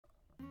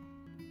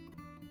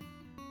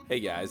Hey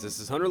guys, this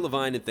is Hunter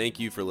Levine, and thank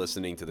you for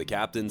listening to the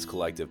Captain's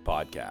Collective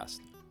podcast.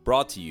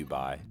 Brought to you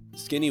by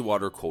Skinny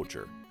Water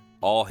Culture,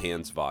 All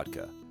Hands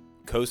Vodka,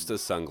 Costa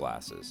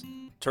Sunglasses,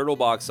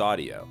 Turtlebox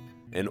Audio,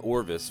 and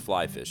Orvis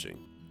Fly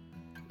Fishing.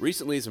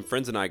 Recently, some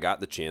friends and I got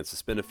the chance to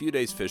spend a few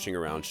days fishing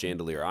around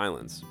Chandelier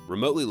Islands,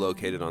 remotely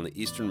located on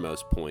the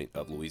easternmost point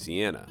of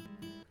Louisiana.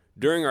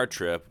 During our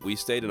trip, we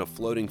stayed in a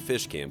floating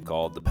fish camp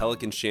called the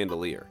Pelican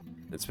Chandelier,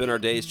 and spent our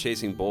days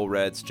chasing bull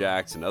reds,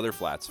 jacks, and other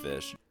flats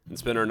fish, and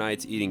spent our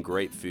nights eating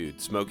great food,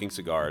 smoking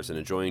cigars, and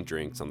enjoying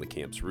drinks on the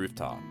camp's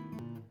rooftop.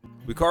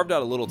 We carved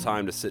out a little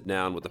time to sit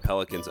down with the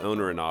Pelican's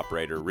owner and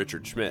operator,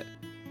 Richard Schmidt,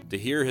 to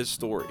hear his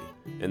story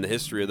and the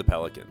history of the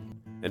Pelican,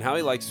 and how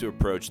he likes to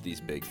approach these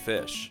big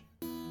fish.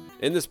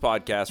 In this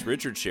podcast,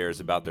 Richard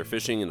shares about their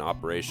fishing and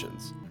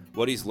operations,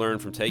 what he's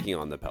learned from taking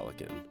on the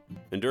Pelican.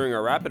 And during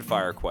our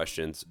rapid-fire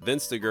questions,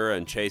 Vince Degura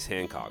and Chase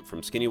Hancock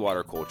from Skinny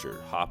Water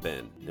Culture hop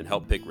in and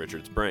help pick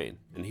Richard's brain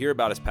and hear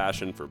about his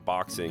passion for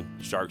boxing,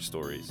 shark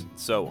stories, and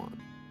so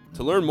on.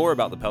 To learn more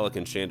about the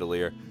Pelican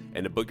Chandelier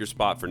and to book your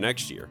spot for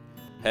next year,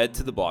 head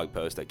to the blog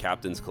post at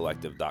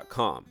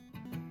captainscollective.com.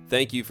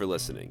 Thank you for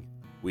listening.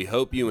 We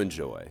hope you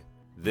enjoy.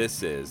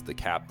 This is the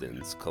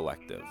Captain's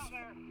Collective.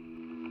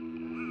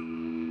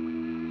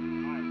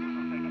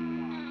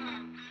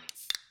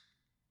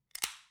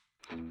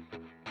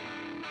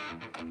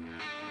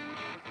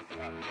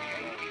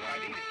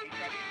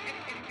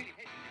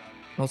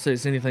 I'll say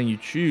it's anything you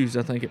choose,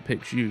 I think it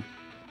picks you.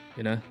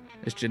 You know,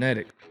 it's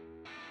genetic.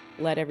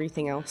 Let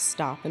everything else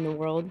stop in the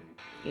world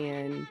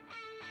and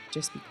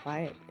just be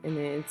quiet. And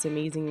it's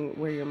amazing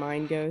where your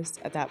mind goes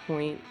at that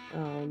point,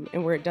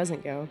 and where it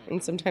doesn't go.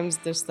 And sometimes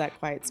just that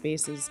quiet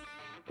space is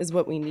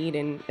what we need,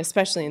 and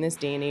especially in this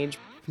day and age.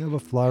 If you have a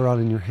fly rod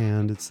in your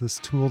hand, it's this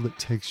tool that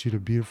takes you to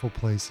beautiful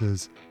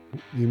places.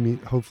 You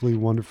meet hopefully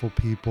wonderful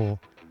people,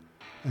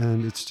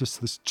 and it's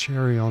just this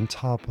cherry on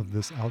top of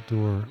this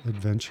outdoor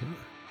adventure.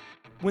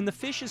 When the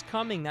fish is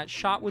coming, that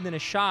shot within a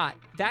shot,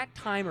 that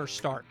timer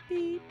starts.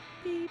 Beep,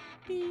 beep,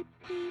 beep,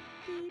 beep,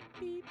 beep,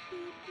 beep,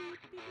 beep,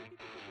 beep.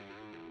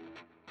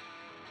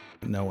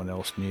 No one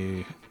else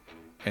knew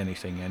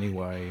anything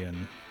anyway,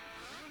 and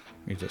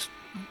you just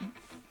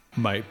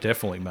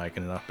definitely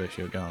making it up as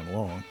you're going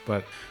along.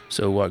 But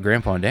so what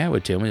Grandpa and Dad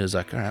would tell me was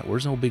like, all right,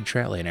 where's the old big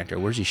trout laying out there?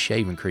 Where's his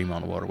shaving cream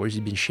on the water? Where's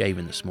he been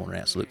shaving this morning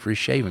at? So look for his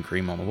shaving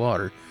cream on the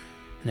water,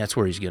 and that's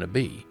where he's going to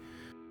be.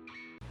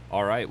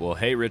 All right. Well,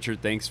 hey,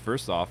 Richard, thanks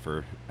first off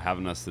for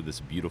having us to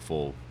this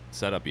beautiful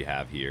setup you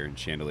have here in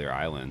Chandelier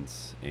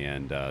Islands.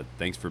 And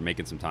thanks for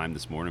making some time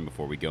this morning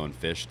before we go and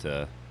fish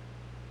to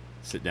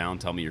sit down,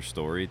 tell me your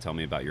story, tell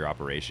me about your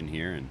operation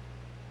here. And,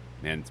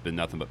 man, it's been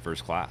nothing but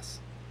first class.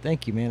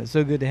 Thank you, man. It's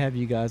so good to have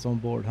you guys on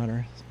board,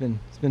 Hunter.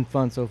 It's been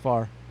fun so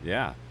far.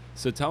 Yeah.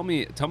 So tell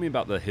me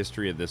about the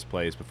history of this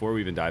place. Before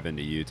we even dive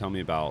into you, tell me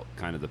about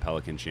kind of the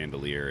Pelican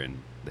Chandelier and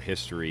the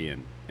history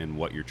and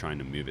what you're trying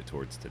to move it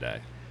towards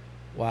today.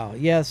 Wow.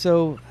 Yeah,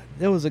 so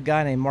there was a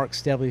guy named Mark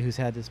Stebley who's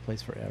had this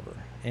place forever.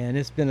 And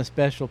it's been a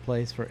special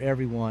place for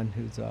everyone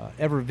who's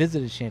ever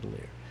visited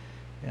Chandelier.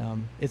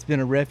 It's been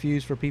a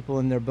refuge for people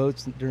in their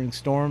boats during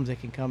storms. They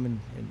can come and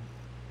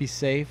be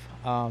safe.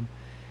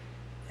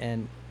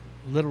 And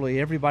literally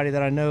everybody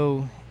that I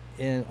know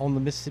on the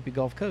Mississippi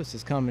Gulf Coast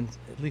has come and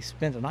at least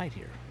spent a night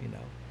here, you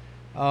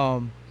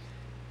know.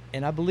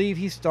 And I believe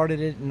he started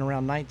it in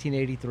around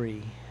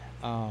 1983.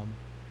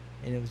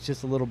 And it was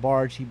just a little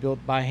barge he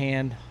built by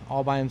hand,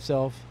 all by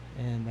himself,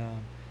 and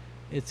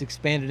it's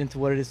expanded into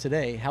what it is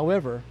today.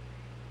 However,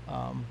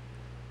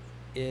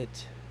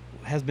 it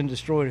has been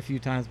destroyed a few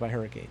times by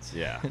hurricanes.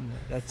 Yeah. And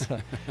that's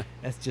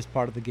just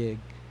part of the gig.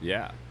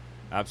 Yeah,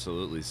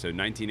 absolutely. So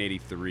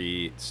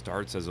 1983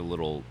 starts as a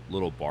little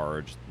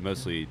barge,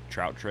 mostly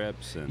trout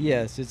trips. And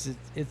yes,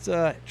 it's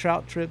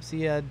trout trips.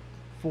 He had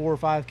 4 or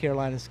 5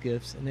 Carolina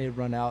skiffs, and they'd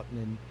run out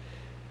and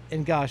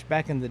gosh,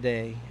 back in the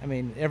day, I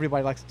mean,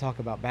 everybody likes to talk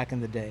about back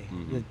in the day.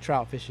 Mm-hmm. The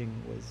trout fishing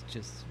was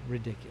just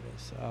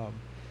ridiculous.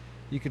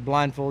 You could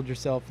blindfold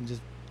yourself and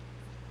just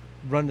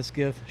run the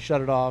skiff, shut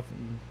it off,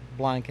 and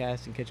blind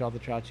cast and catch all the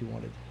trout you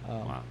wanted.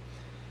 Wow.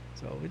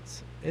 So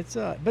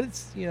but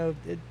it's, you know,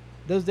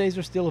 those days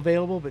are still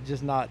available, but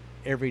just not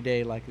every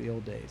day like the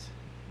old days.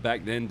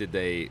 Back then,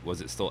 was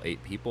it still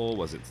 8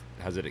 people?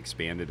 Has it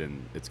expanded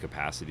in its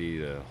capacity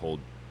to hold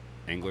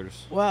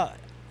anglers? Well,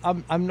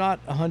 I'm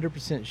not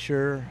 100%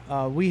 sure.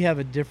 We have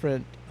a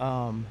different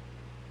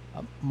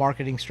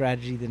marketing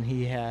strategy than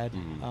he had.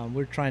 Mm-hmm.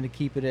 We're trying to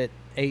keep it at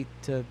 8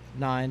 to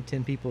 9,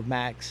 10 people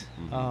max,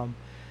 Mm-hmm.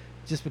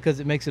 just because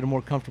it makes it a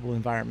more comfortable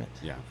environment.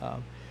 Yeah.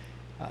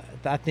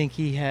 I think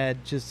he had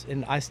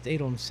and I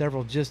stayed on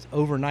several just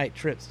overnight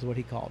trips is what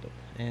he called it.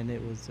 And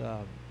it was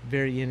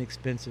very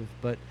inexpensive.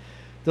 But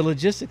the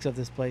logistics of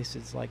this place,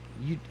 it's like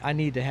I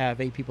need to have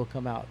 8 people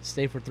come out,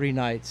 stay for 3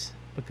 nights,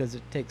 because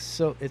it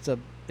takes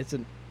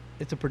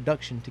it's a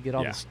production to get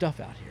all the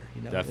stuff out here,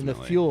 you know. Definitely. And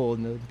the fuel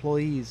and the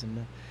employees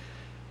and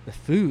the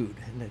food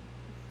and the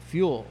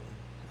fuel.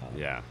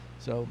 Yeah.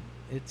 So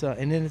it's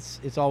and then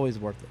it's always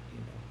worth it, you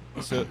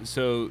know.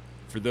 So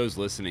for those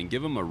listening,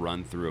 give them a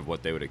run through of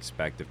what they would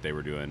expect if they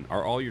were doing.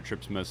 Are all your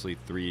trips mostly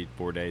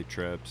 3-4 day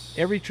trips?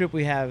 Every trip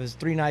we have is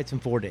 3 nights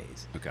and 4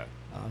 days. Okay.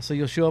 So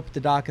you'll show up at the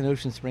dock in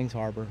Ocean Springs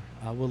Harbor.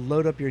 We'll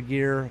load up your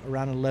gear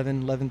around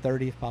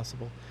 11:30 if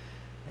possible,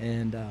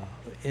 and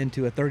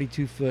into a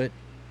 32-foot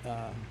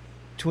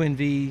twin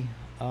V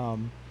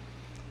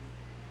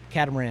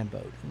catamaran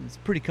boat. And it's a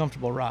pretty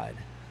comfortable ride.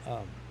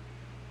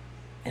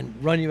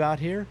 And run you out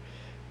here.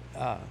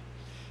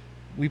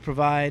 We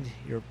provide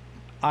your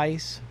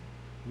ice,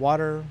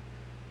 water,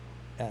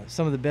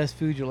 some of the best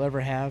food you'll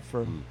ever have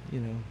for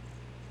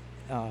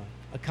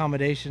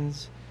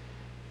accommodations,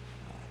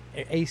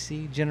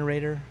 AC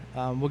generator.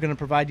 We're going to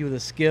provide you with a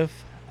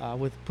skiff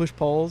with push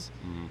poles,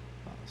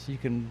 so you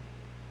can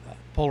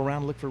pole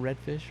around, look for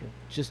redfish, or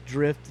just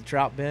drift the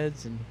trout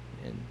beds and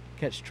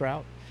catch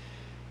trout.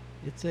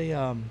 It's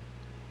a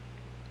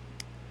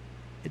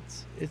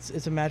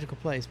it's a magical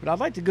place. But I'd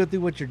like to go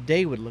through what your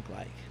day would look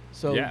like.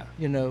 So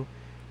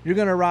you're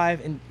going to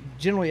arrive, and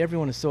generally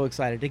everyone is so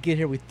excited. They get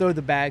here, we throw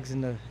the bags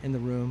in the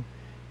room,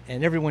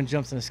 and everyone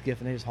jumps in a skiff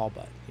and they just haul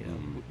butt.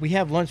 We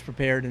have lunch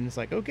prepared, and it's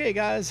like, okay,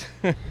 guys.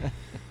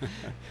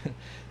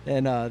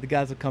 And the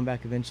guys will come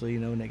back eventually,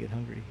 when they get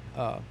hungry.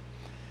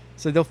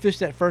 So they'll fish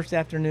that first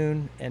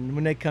afternoon, and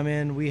when they come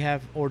in, we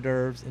have hors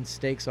d'oeuvres and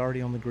steaks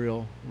already on the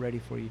grill, ready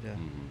for you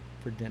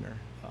for dinner.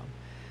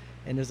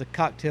 And there's a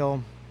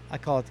cocktail, I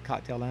call it the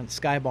cocktail lounge,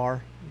 Sky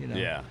Bar,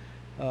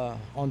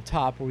 on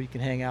top, where you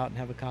can hang out and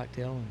have a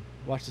cocktail and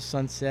watch the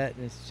sunset,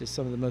 and it's just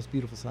some of the most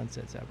beautiful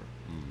sunsets ever.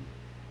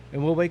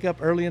 And we'll wake up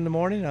early in the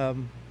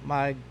morning.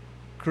 My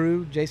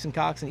crew, Jason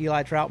Cox and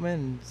Eli Troutman,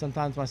 and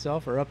sometimes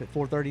myself, are up at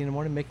 4:30 in the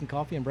morning making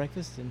coffee and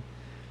breakfast, and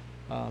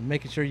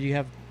making sure you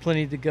have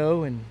plenty to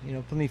go, and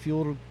plenty of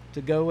fuel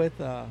to go with,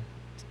 to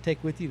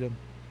take with you to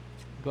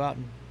go out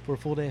for a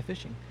full day of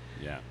fishing.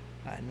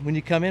 And when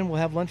you come in, we'll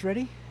have lunch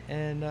ready,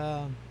 and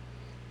a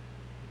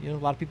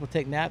lot of people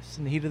take naps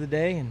in the heat of the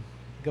day and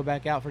go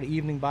back out for the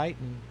evening bite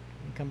and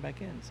come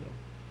back in. So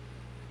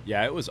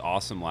yeah, it was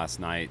awesome last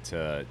night.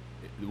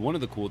 One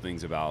of the cool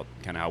things about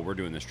kind of how we're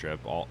doing this trip,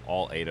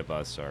 all 8 of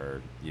us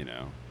are,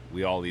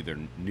 we all either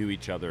knew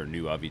each other or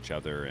knew of each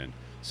other, and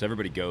so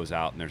everybody goes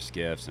out in their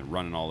skiffs and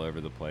running all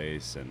over the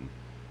place, and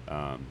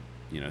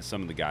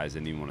some of the guys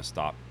didn't even want to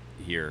stop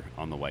here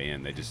on the way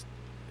in. They just,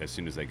 as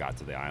soon as they got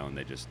to the island,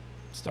 they just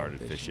started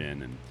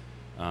fishing.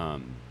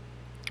 And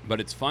but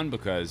it's fun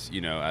because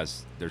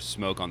as there's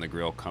smoke on the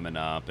grill coming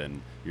up,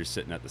 and you're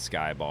sitting at the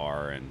Sky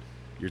Bar, and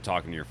you're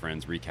talking to your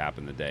friends,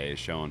 recapping the day,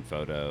 showing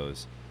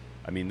photos.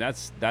 I mean,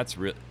 that's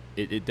real.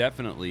 It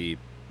definitely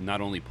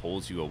not only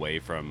pulls you away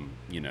from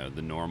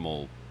the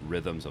normal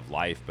rhythms of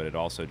life, but it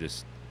also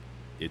just,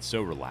 it's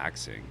so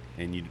relaxing.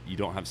 And you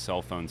don't have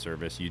cell phone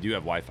service. You do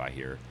have Wi-Fi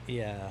here.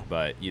 Yeah.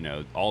 But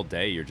all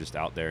day you're just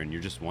out there, and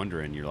you're just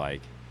wondering. You're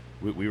like,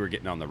 we were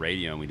getting on the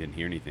radio and we didn't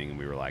hear anything, and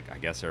we were like, I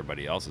guess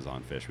everybody else is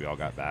on fish. We all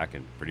got back,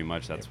 and pretty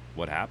much that's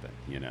what happened.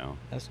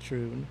 That's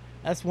true. And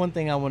that's one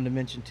thing I wanted to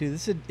mention too.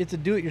 It's a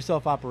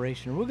do-it-yourself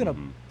operation. We're going to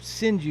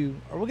send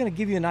you, or we're going to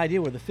give you an idea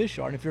where the fish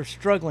are. And if you're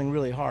struggling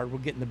really hard,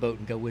 we'll get in the boat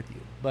and go with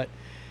you. But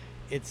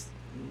it's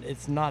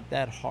not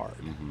that hard.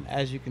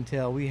 As you can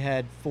tell, we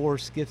had 4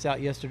 skiffs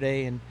out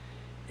yesterday, and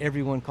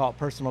everyone caught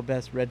personal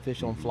best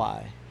redfish on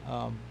fly,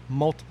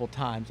 multiple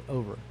times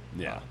over.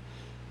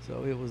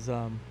 So it was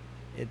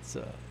it's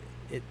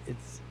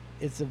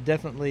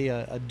definitely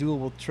a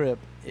doable trip,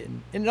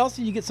 and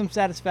also you get some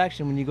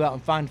satisfaction when you go out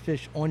and find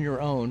fish on your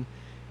own,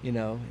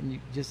 and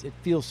it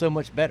feels so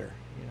much better.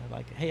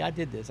 Like, hey, I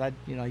did this. I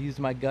used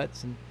my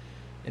guts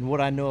and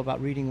what I know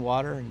about reading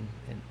water and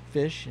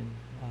fish, and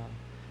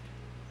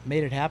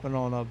made it happen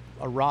on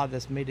a rod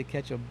that's made to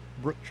catch a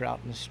brook trout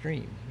in a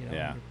stream.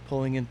 You're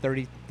pulling in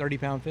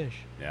 30-pound fish.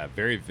 Yeah,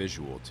 very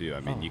visual too.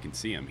 I mean, you can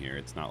see them here.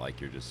 It's not like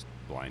you're just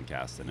blind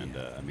casting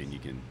into. I mean, you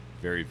can,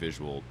 very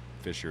visual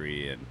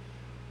fishery. And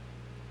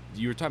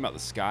you were talking about the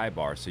Sky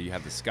Bar. So you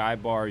have the Sky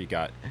Bar, you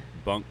got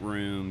bunk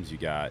rooms, you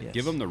got,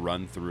 give them the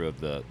run through of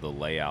the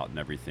layout and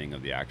everything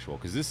of the actual,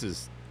 because this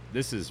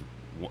is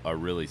a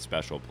really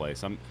special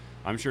place.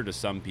 I'm sure to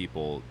some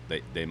people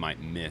they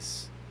might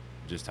miss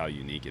just how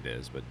unique it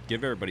is, but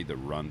give everybody the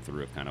run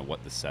through of kind of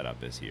what the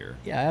setup is here.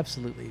 Yeah,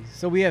 absolutely.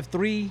 So we have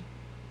 3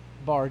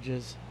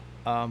 barges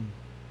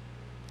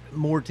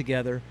moored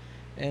together,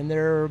 and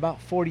they're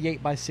about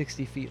 48 by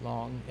 60 feet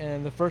long.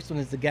 And the first one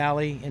is the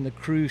galley and the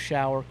crew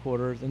shower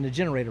quarters and the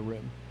generator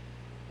room.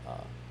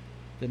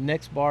 The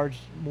next barge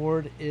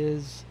moored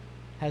has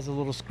a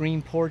little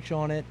screen porch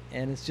on it,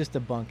 and it's just a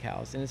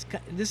bunkhouse. And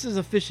this is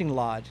a fishing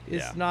lodge.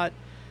 It's not,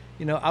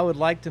 I would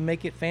like to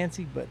make it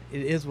fancy, but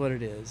it is what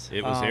it is.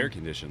 It was air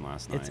conditioned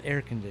last night. It's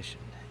air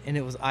conditioned, and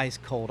it was ice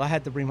cold. I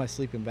had to bring my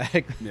sleeping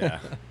bag. Yeah.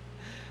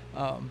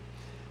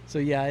 So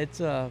yeah,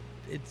 it's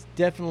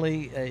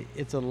definitely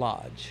a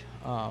lodge,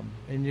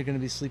 and you're going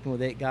to be sleeping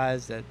with 8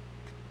 guys that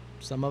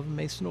some of them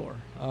may snore.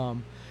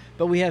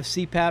 But we have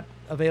CPAP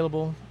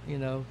available,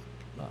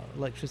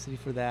 electricity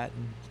for that,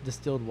 and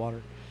distilled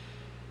water.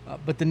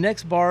 But the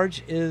next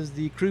barge is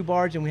the crew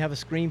barge, and we have a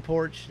screen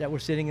porch that we're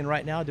sitting in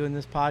right now doing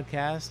this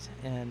podcast.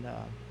 And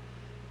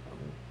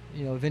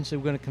eventually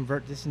we're going to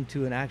convert this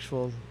into an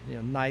actual,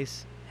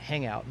 nice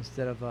hangout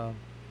instead of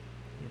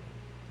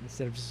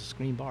just a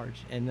screen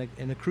barge, and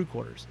the crew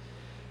quarters.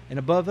 And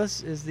above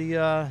us is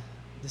the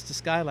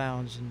Sky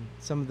Lounge and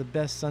some of the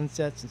best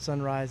sunsets and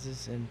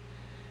sunrises,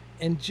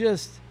 and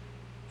just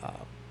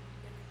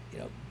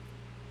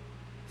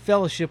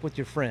fellowship with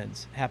your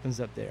friends happens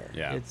up there.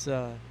 Yeah.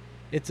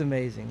 It's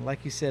amazing.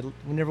 Like you said,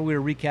 whenever we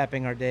were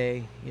recapping our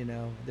day,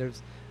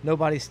 there's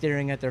nobody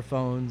staring at their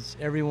phones.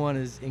 Everyone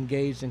is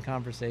engaged in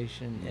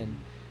conversation, and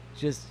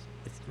just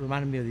it's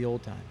reminded me of the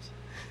old times.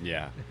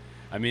 Yeah.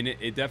 I mean,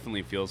 it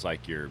definitely feels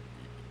like you're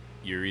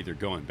either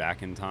going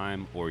back in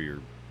time or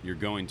you're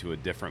going to a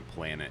different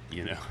planet,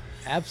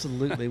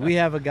 Absolutely. We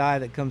have a guy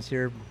that comes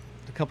here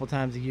a couple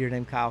times a year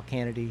named Kyle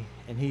Kennedy,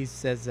 and he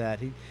says that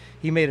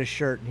he made a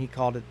shirt and he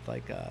called it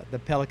like the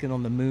Pelican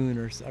on the Moon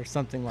or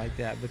something like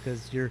that,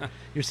 because you're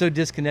so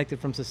disconnected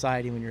from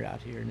society when you're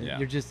out here, and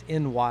you're just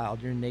in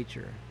wild, you're in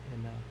nature.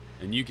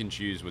 And you can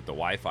choose with the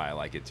Wi-Fi, I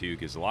like it too,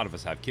 because a lot of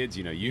us have kids.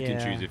 You can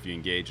choose if you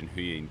engage and who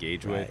you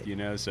engage with.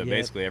 So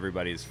basically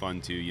everybody is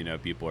fun too.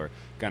 People are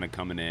kind of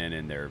coming in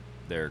and they're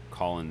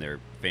calling their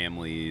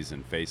families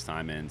and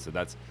FaceTime in. So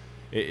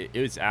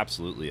it's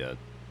absolutely a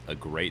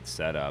great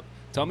setup.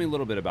 Tell me a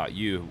little bit about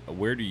you.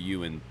 Where do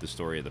you and the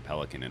story of the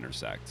Pelican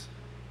intersect?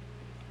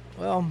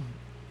 Well,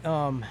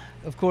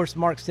 of course,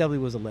 Mark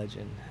Stebley was a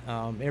legend.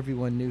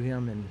 Everyone knew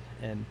him,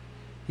 and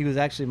he was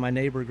actually my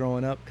neighbor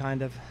growing up,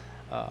 kind of.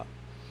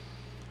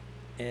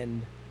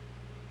 And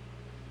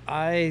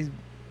I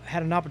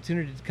had an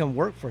opportunity to come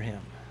work for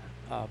him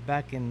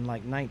back in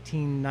like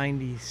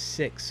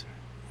 1996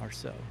 or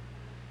so.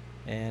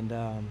 And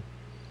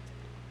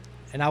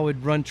I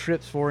would run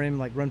trips for him,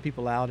 like run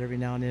people out every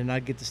now and then.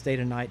 I'd get to stay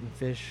the night and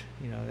fish.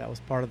 That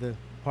was part of the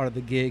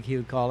gig, he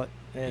would call it.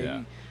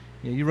 And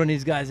you run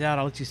these guys out,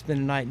 I'll let you spend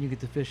the night and you get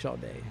to fish all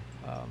day.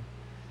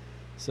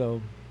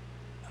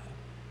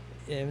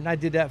 And I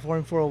did that for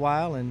him for a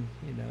while, and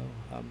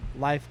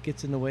life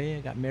gets in the way.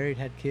 I got married,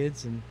 had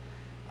kids, and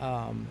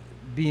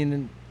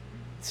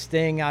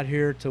staying out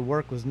here to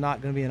work was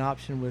not going to be an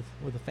option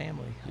with a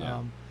family.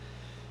 Yeah.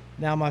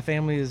 Now my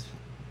family is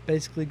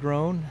basically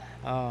grown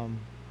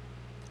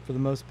for the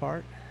most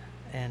part,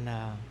 and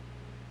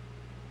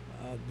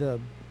the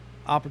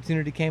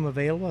opportunity came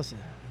available.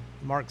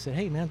 Mark said,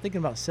 "Hey man, I'm thinking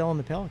about selling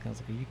the Pelican." I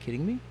was like, "Are you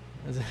kidding me?"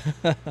 I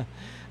said,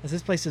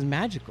 "This place is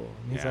magical."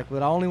 And he's like,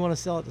 "But I only want to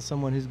sell it to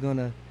someone who's going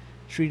to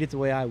treat it the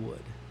way I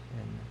would."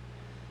 And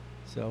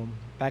so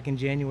back in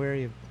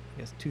January of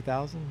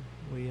 2000,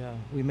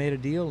 we made a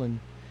deal and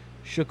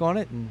shook on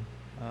it, and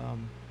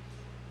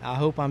I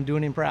hope I'm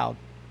doing him proud.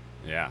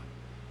 Yeah,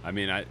 I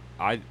mean,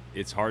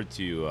 it's hard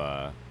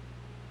to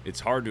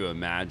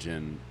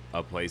imagine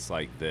a place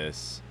like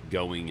this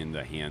going in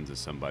the hands of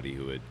somebody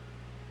who would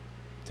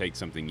take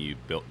something you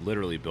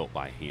literally built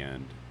by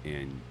hand,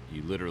 and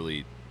you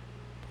literally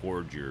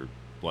poured your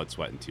blood,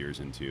 sweat, and tears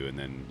into, and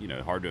then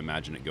hard to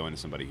imagine it going to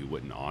somebody who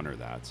wouldn't honor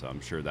that. So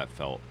I'm sure that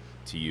felt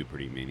to you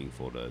pretty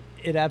meaningful to.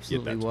 It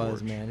absolutely get that was,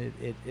 torch. man.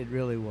 It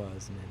really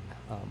was, and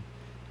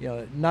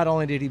not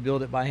only did he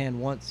build it by hand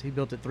once, he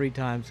built it 3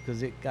 times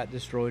because it got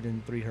destroyed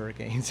in 3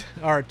 hurricanes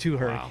or 2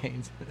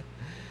 hurricanes.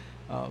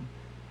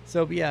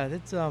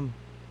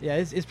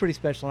 It's pretty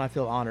special, and I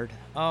feel honored.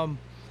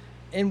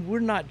 And we're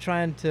not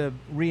trying to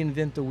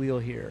reinvent the wheel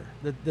here.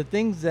 The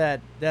things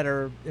that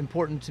are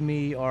important to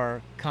me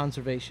are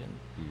conservation.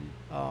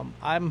 Mm-hmm.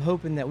 I'm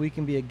hoping that we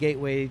can be a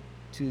gateway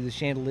to the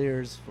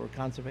Chandeliers for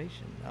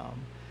conservation.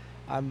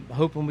 I'm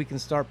hoping we can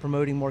start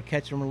promoting more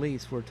catch and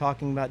release. We're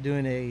talking about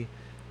doing a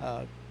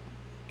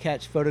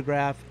catch,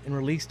 photograph, and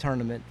release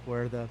tournament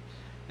where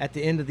at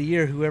the end of the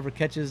year, whoever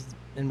catches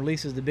and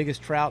releases the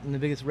biggest trout and the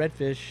biggest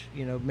redfish,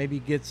 maybe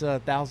gets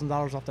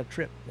 $1,000 off their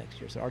trip next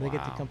year. Or they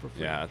get to come for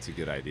free. Yeah, that's a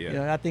good idea.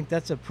 And I think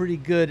that's a pretty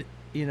good,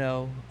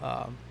 that's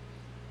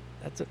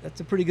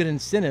a pretty good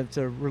incentive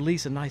to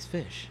release a nice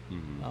fish.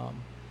 Mm-hmm.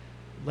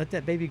 Let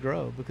that baby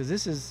grow, because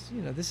this is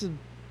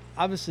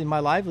obviously my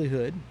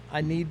livelihood. I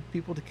need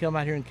people to come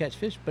out here and catch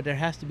fish, but there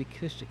has to be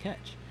fish to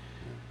catch.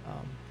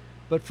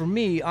 But for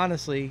me,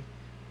 honestly,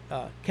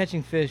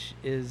 catching fish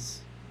is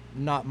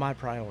not my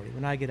priority.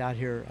 When I get out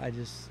here,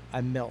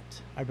 I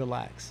melt, I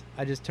relax.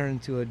 I just turn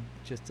into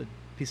just a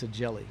piece of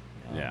jelly.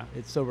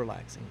 It's so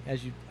relaxing.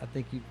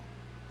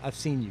 I've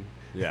seen you.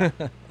 Yeah.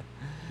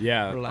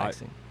 Yeah.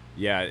 Relaxing.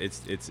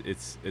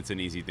 It's an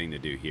easy thing to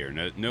do here.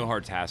 No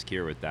hard task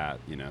here with that.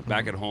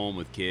 Back at home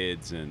with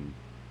kids and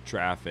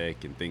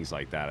traffic and things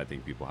like that, I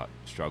think people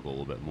struggle a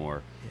little bit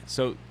more. Yeah.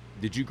 So,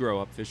 did you grow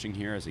up fishing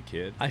here as a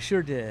kid? I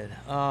sure did.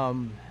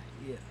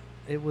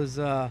 It was.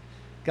 I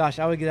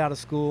would get out of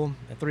school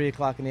at 3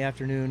 o'clock in the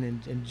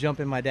afternoon and jump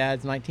in my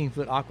dad's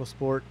 19-foot aqua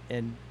sport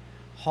and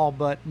haul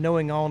butt,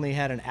 knowing I only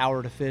had an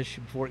hour to fish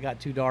before it got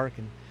too dark.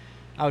 And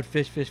I would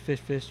fish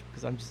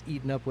because I'm just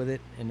eating up with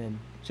it, and then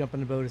jump in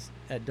the boat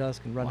at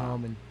dusk and run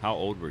home. And how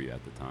old were you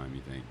at the time,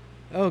 you think?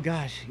 Oh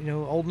gosh,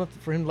 old enough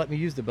for him to let me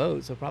use the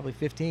boat, so probably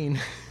 15.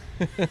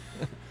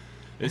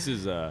 This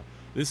is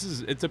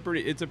it's a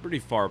pretty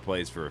far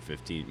place for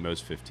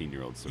most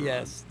 15-year-olds to run.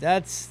 Yes,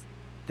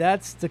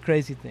 that's the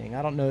crazy thing.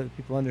 I don't know that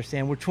people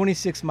understand. We're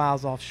 26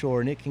 miles offshore,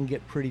 and it can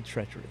get pretty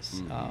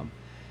treacherous. Mhm.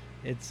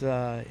 It's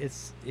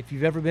if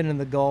you've ever been in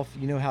the Gulf,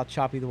 you know how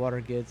choppy the water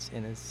gets,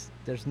 and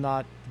there's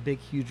not big,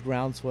 huge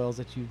ground swells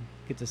that you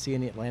get to see in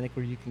the Atlantic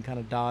where you can kind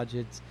of dodge.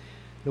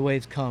 The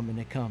waves come and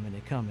they come and they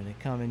come and they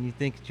come, and you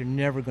think that you're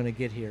never going to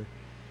get here,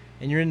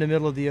 and you're in the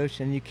middle of the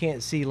ocean, and you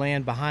can't see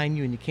land behind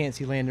you, and you can't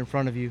see land in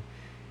front of you,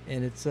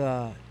 and it's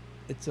you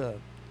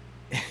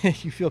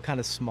feel kind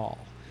of small.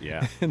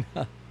 Yeah.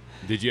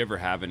 Did you ever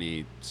have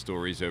any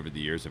stories over the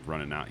years of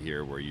running out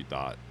here where you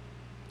thought,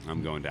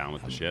 I'm going down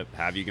with the ship?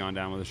 Have you gone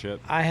down with the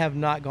ship? I have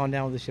not gone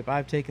down with the ship.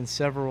 I've taken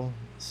several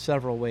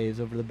waves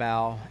over the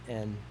bow,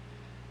 and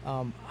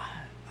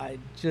I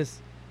just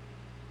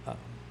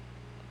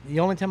the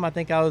only time I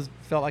think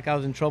felt like I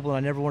was in trouble, and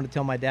I never wanted to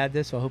tell my dad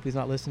this, so I hope he's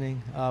not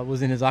listening,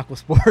 was in his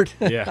Aquasport.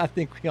 Yeah. I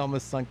think we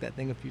almost sunk that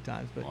thing a few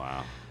times. But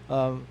Wow.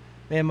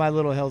 man, my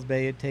little Hell's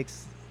Bay, it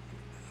takes.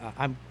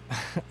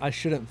 I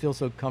shouldn't feel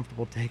so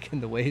comfortable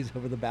taking the waves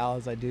over the bow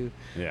as I do.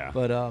 Yeah.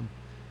 But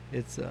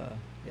it's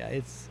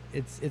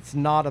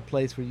not a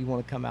place where you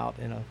want to come out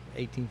in a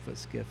 18-foot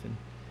skiff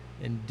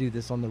and do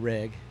this on the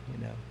reg,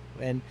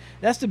 And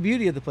that's the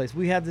beauty of the place.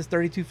 We have this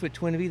 32-foot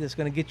Twin V that's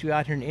going to get you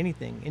out here in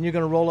anything, and you're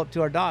going to roll up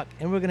to our dock,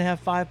 and we're going to have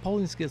 5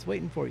 poling skiffs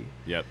waiting for you.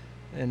 Yep.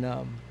 And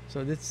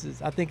so I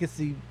think it's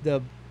the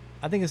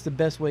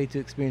best way to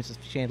experience the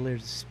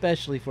chandeliers,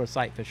 especially for a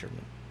sight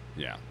fisherman.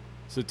 Yeah.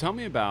 So tell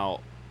me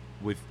about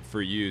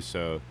for you.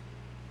 So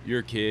you're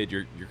a kid.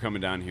 You're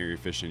coming down here. You're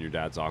fishing your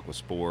dad's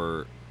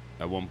Aquasport.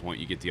 At one point,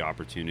 you get the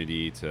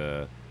opportunity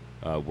to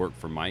work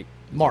for Mark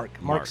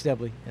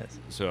Stebley. Yes.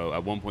 So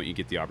at one point, you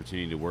get the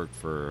opportunity to work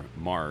for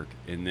Mark,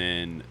 and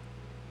then,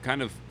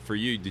 kind of for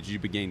you, did you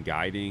begin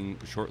guiding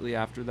shortly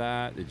after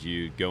that? Did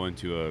you go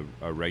into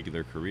a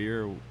regular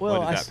career?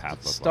 Well, what did that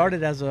path look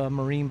started as a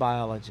marine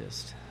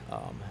biologist.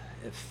 A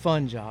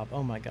fun job.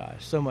 Oh my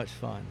gosh, so much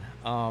fun.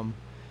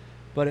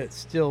 But it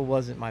still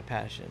wasn't my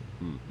passion,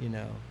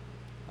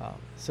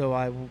 So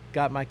I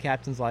got my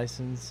captain's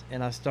license,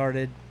 and I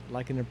started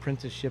like an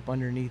apprenticeship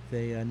underneath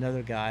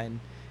another guy. And,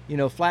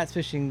 flats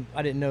fishing,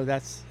 I didn't know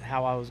that's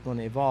how I was going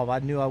to evolve. I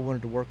knew I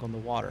wanted to work on the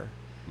water.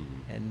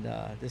 Mm-hmm. And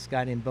this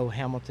guy named Bo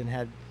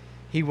Hamilton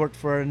he worked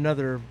for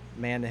another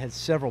man that had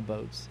several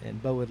boats,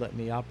 and Bo would let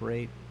me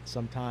operate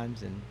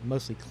sometimes and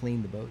mostly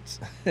clean the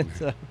boats.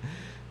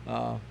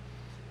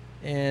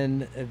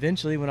 And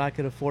eventually, when I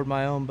could afford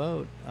my own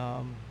boat,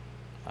 I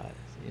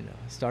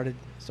started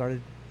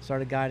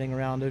guiding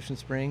around Ocean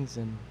Springs,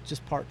 and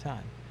just part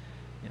time,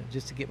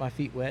 just to get my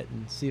feet wet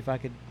and see if I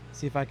could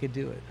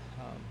do it.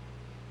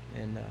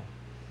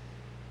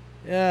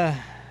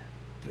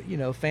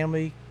 But,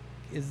 family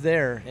is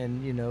there,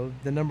 and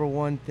the number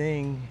one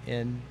thing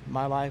in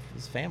my life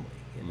is family.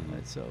 Mm-hmm.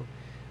 And so,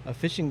 a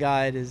fishing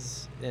guide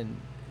is, and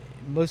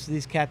most of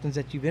these captains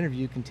that you've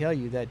interviewed can tell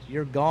you that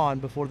you're gone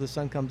before the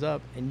sun comes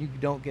up, and you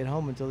don't get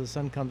home until the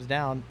sun comes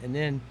down, and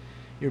then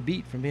you're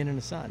beat from being in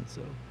the sun.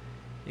 So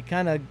it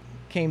kind of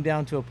came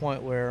down to a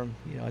point where,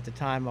 at the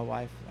time, my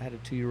wife, I had a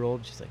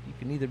 2-year-old, she's like, you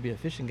can either be a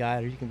fishing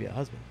guide or you can be a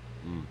husband.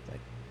 It's like,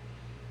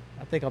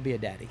 I think I'll be a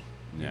daddy.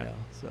 Yeah.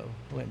 So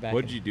I went back.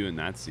 What did you do in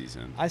that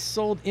season? I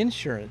sold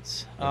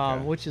insurance,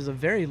 Okay. which is a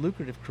very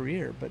lucrative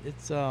career, but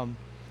it's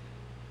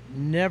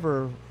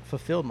never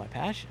fulfilled my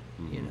passion.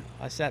 Mhm.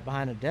 I sat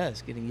behind a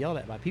desk getting yelled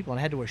at by people, and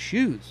I had to wear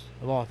shoes,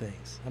 of all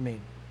things. I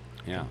mean,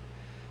 Yeah.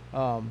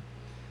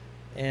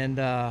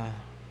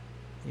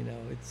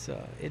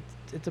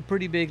 It's a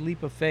pretty big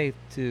leap of faith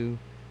to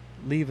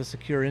leave a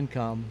secure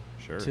income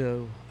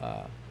Sure.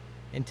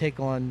 and take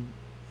on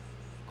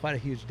quite a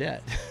huge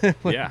debt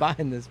when Yeah.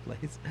 buying this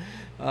place.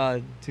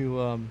 But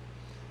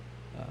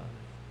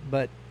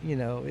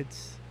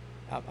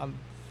I'm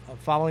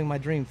following my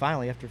dream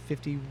finally after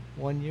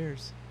 51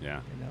 years.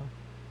 Yeah.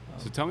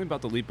 So tell me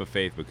about the leap of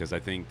faith, because I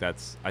think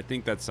that's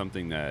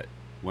something that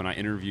when I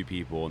interview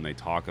people and they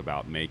talk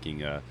about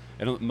making and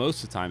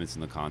most of the time it's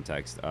in the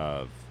context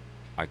of,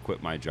 I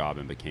quit my job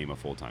and became a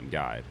full-time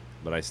guide,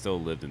 but I still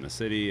lived in the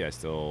city. I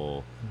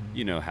still,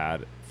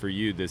 had, for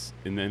you, this,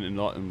 and then in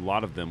a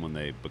lot of them, when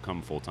they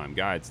become full-time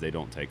guides, they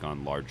don't take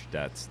on large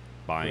debts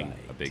buying a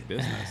Right. big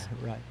business.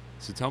 Right.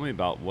 So tell me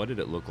about, what did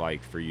it look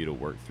like for you to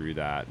work through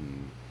that,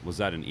 and was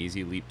that an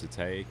easy leap to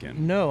take?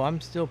 And No,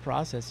 I'm still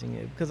processing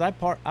it because let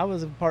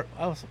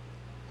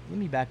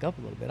me back up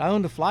a little bit. I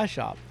owned a fly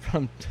shop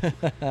from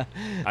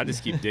I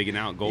just keep digging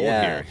out gold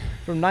Yeah, here.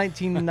 from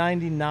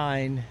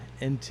 1999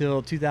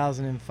 until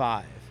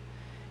 2005,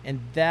 and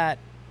that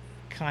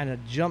kind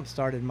of jump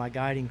started my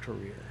guiding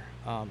career.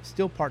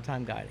 Still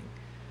part-time guiding.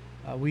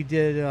 We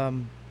did,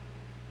 and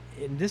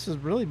this was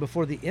really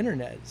before the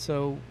internet.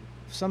 So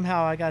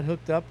somehow I got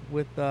hooked up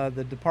with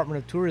the Department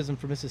of Tourism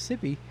for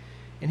Mississippi,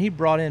 and he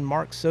brought in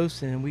Mark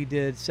Sosin, and we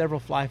did several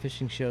fly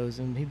fishing shows.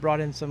 And he brought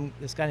in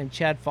this guy named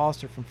Chad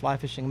Foster from Fly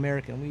Fishing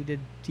America, and we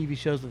did TV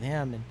shows with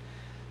him. And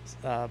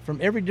from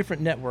every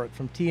different network,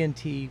 from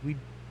TNT. We,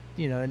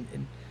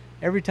 and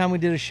every time we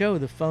did a show,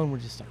 the phone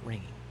would just start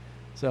ringing.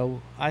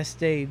 So I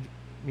stayed,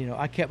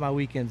 I kept my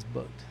weekends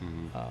booked,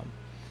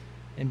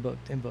 and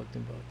booked.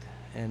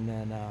 And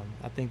then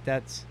I think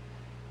that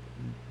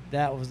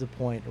was the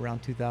point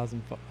around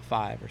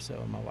 2005 or so.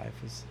 And my wife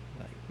was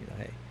like,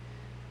 hey,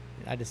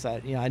 I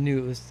decided, I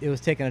knew it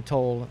was taking a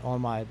toll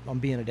on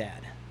being a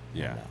dad.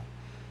 Yeah.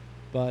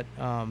 But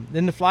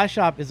then the fly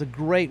shop is a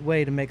great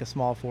way to make a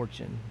small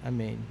fortune. I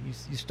mean,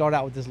 you start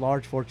out with this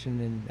large fortune,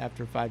 and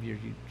after 5 years,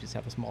 you just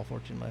have a small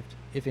fortune left,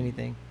 if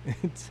anything.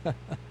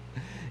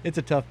 It's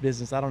a tough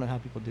business. I don't know how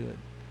people do it.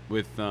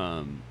 With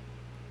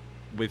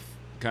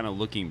kind of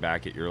looking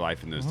back at your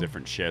life in those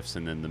different shifts,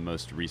 and then the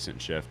most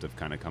recent shift of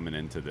kind of coming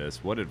into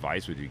this, what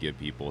advice would you give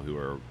people who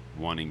are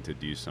wanting to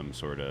do some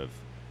sort of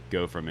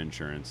go from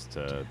insurance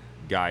to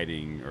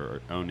guiding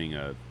or owning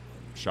a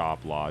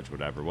shop, lodge,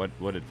 whatever?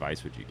 What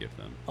advice would you give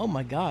them? Oh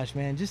my gosh,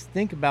 man, just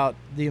think about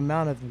the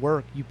amount of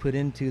work you put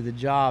into the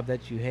job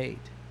that you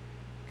hate.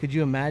 Could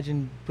you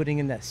imagine putting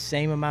in that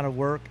same amount of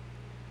work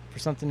for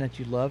something that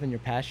you love and you're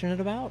passionate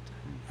about?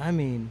 I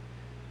mean,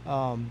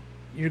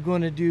 you're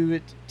going to do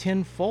it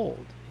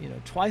tenfold,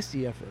 twice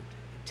the effort,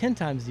 10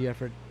 times the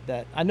effort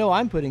that I know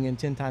I'm putting in,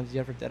 10 times the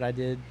effort that I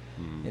did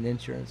in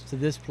insurance to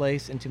this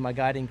place and to my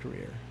guiding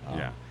career.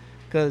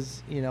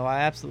 Because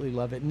I absolutely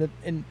love it,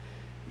 and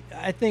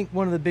I think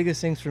one of the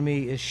biggest things for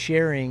me is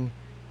sharing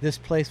this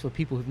place with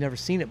people who've never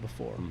seen it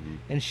before,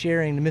 and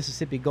sharing the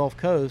Mississippi Gulf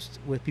Coast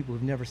with people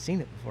who've never seen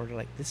it before. They're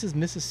like, this is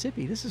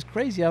Mississippi. This is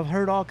crazy. I've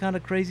heard all kind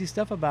of crazy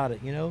stuff about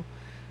it,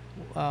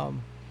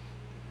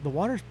 The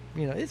water's,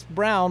 it's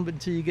brown, but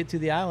until you get to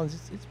the islands,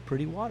 it's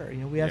pretty water.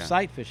 We have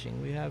sight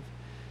fishing. We have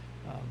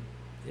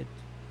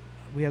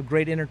we have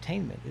great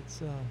entertainment.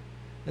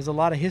 There's a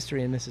lot of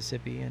history in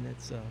Mississippi, and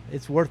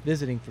it's worth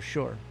visiting for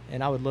sure.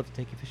 And I would love to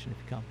take you fishing if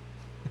you come.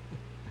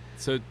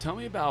 So tell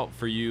me about,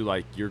 for you,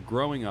 like, you're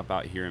growing up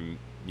out here in,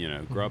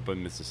 grow up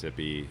in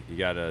Mississippi. You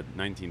got a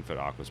 19-foot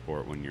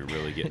aquasport when you're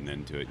really getting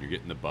into it. You're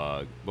getting the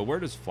bug. But where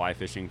does fly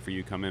fishing for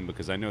you come in?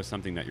 Because I know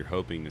something that you're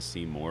hoping to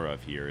see more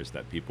of here is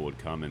that people would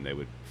come and they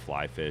would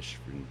fly fish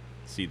and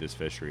see this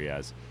fishery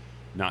as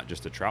not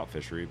just a trout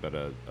fishery, but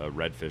a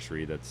red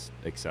fishery that's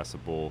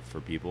accessible for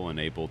people and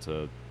able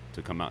to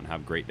come out and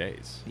have great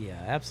days.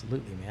 Yeah,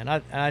 absolutely, man.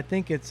 I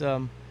think it's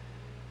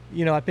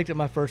I picked up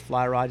my first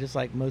fly rod just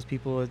like most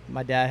people.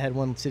 My dad had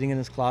one sitting in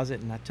his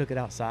closet, and I took it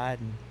outside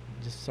and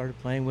just started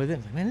playing with it. I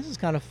was like, man, this is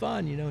kind of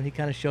fun, and he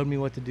kind of showed me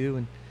what to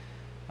do,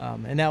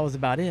 and that was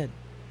about it.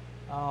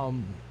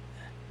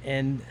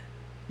 And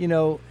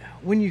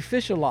when you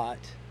fish a lot,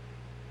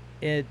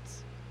 or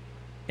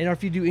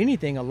if you do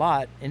anything a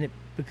lot, and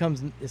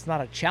it's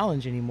not a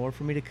challenge anymore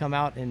for me to come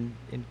out and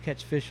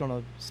catch fish on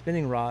a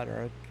spinning rod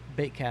or a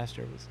bait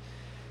caster.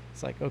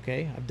 It's like,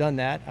 okay, I've done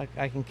that.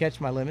 I can catch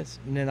my limits.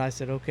 And then I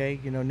said, okay,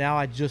 now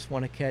I just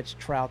want to catch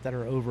trout that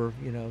are over,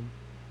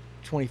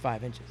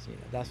 25 inches.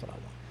 That's what I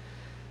want.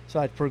 So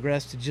I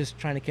progressed to just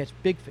trying to catch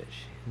big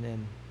fish. And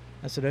then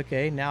I said,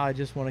 okay, now I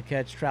just want to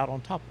catch trout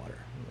on topwater.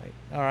 I'm like,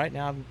 all right,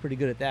 now I'm pretty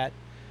good at that.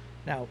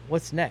 Now,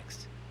 what's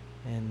next?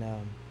 And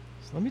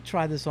so let me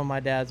try this on my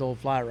dad's old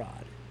fly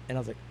rod. And I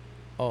was like,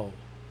 oh,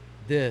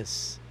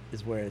 this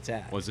is where it's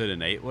at. Was it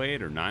an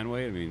 8-weight or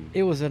 9-weight? I mean,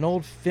 it was an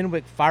old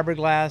Fenwick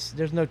fiberglass.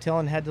 There's no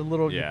telling. Had the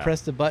little, you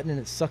press the button and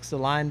it sucks the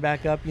line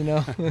back up,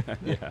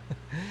 Yeah.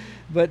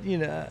 But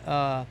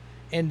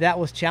and that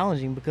was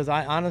challenging because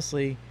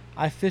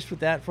I fished with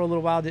that for a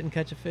little while, didn't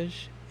catch a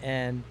fish,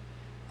 and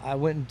I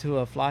went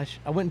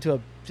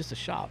into just a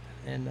shop,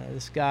 and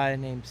this guy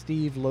named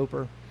Steve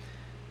Loper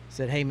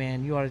said, hey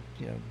man, you ought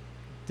to,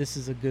 this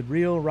is a good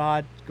reel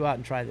rod, go out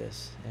and try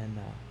this. And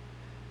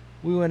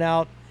we went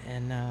out,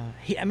 and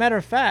a matter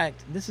of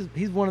fact,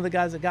 he's one of the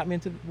guys that got me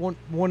into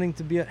wanting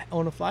to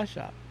own a fly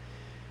shop.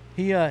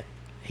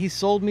 He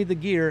sold me the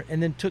gear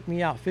and then took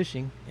me out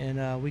fishing,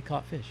 and we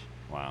caught fish.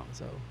 Wow.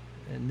 So,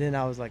 and then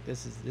I was like,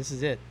 this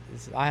is it.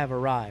 I have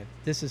arrived.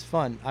 This is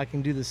fun. I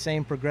can do the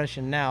same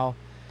progression now,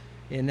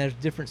 and there's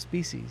different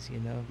species. I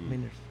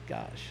mean,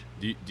 gosh.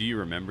 Do you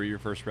remember your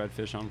first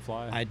redfish on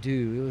fly? I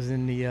do. It was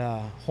in the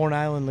Horn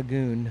Island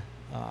Lagoon.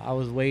 I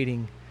was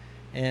waiting,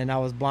 and I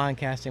was blind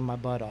casting my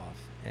butt off,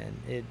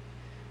 and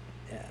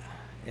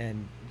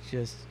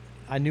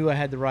I knew I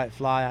had the right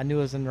fly. I knew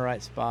I was in the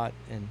right spot,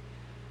 and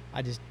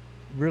I just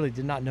really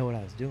did not know what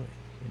I was doing,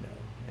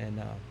 and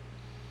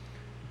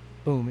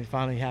boom, it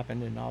finally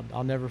happened, and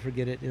I'll never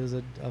forget it. It was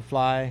a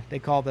fly they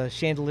call the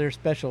Chandelier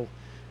Special,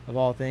 of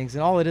all things,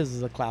 and all it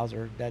is a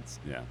clouser that's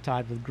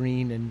tied with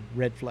green and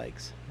red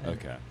flakes.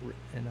 Okay.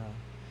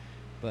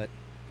 But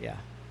yeah,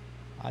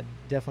 I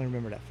definitely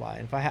remember that fly.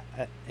 And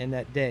if in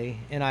that day,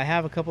 and I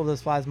have a couple of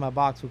those flies in my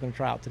box we're going to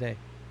try out today.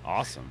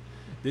 Awesome.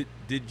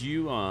 Did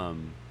you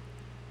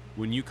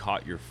when you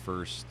caught your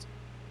first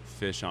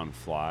fish on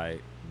fly,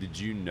 did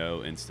you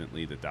know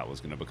instantly that was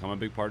going to become a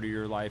big part of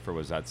your life, or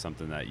was that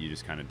something that you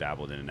just kind of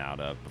dabbled in and out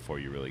of before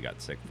you really got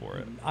sick for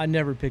it? I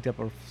never picked up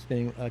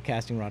a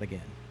casting rod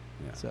again.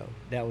 Yeah. So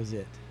that was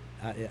it.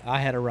 I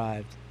had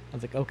arrived. I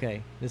was like,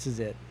 okay, this is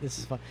it. This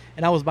is fun.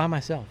 And I was by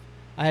myself.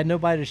 I had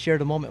nobody to share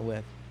the moment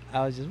with.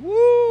 I was just,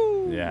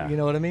 woo! Yeah. You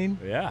know what I mean?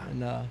 Yeah.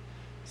 And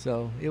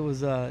so it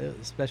was a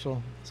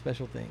special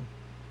thing.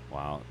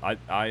 Wow.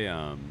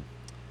 I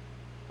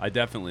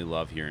definitely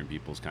love hearing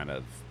people's kind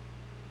of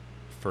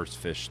first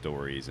fish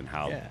stories and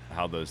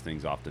how those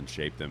things often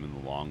shape them in the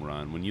long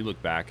run. When you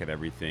look back at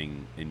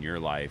everything in your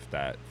life,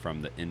 that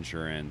from the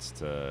insurance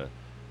to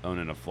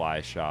owning a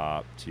fly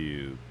shop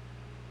to,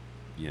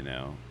 you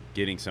know,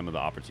 getting some of the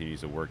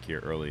opportunities to work here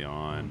early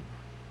on,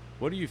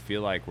 what do you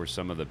feel like were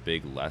some of the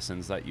big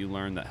lessons that you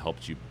learned that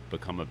helped you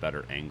become a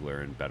better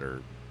angler and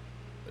better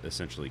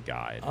essentially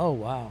guide? Oh,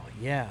 wow.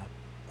 Yeah.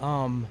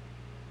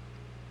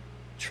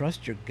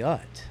 Trust your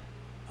gut.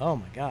 Oh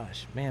my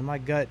gosh, man, my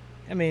gut.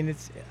 I mean,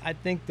 I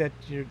think that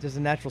there's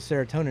a natural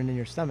serotonin in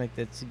your stomach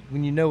that's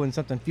when you know when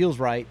something feels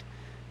right,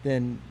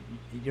 then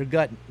your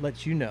gut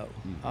lets you know.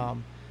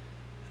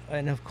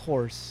 And of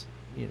course,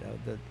 you know,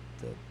 the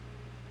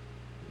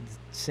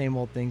same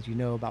old things you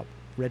know about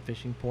red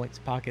fishing, points,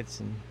 pockets,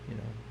 and, you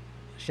know,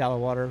 shallow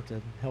water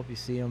to help you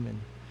see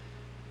them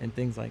and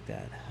things like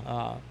that.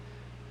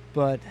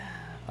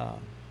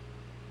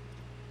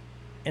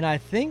 And I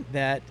think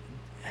that,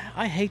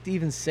 I hate to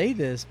even say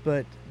this,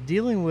 but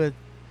dealing with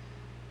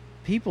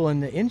people in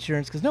the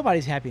insurance, because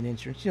nobody's happy in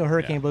insurance. You know,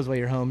 hurricane blows away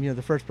your home. You know,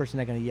 the first person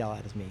they're going to yell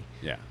at is me.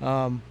 Yeah.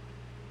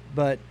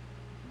 But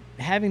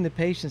having the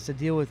patience to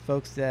deal with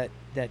folks that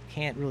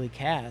can't really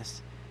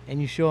cast,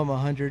 and you show them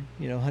 100,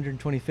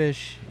 120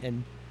 fish,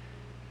 and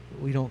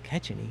we don't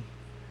catch any.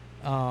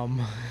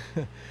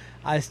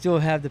 I still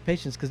have the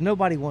patience, because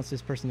nobody wants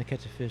this person to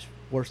catch a fish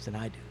worse than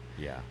I do.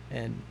 Yeah.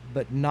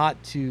 But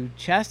not to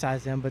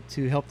chastise them, but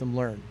to help them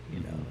learn, you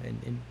know,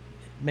 and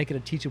make it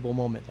a teachable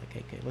moment. Like,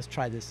 okay, let's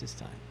try this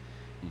time.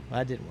 Well,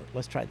 that didn't work.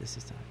 Let's try this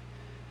time.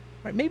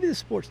 All right, maybe the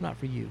sport's not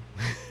for you.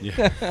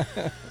 Yeah.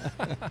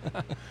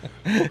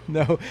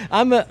 No,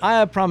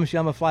 I promise you,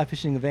 I'm a fly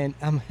fishing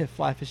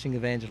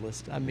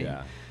evangelist. I mean,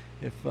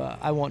 if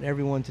I want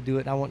everyone to do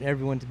it, I want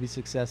everyone to be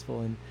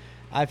successful. And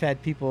I've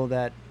had people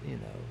that, you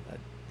know,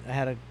 I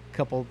had a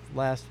couple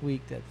last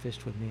week that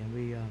fished with me, and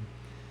we,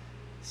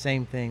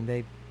 same thing.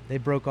 They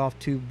broke off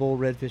 2 bull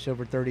redfish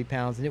over 30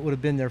 pounds, and it would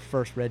have been their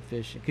first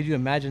redfish. Could you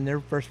imagine their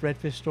first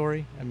redfish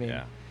story? I mean,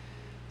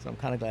 so I'm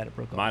kind of glad it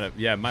broke off.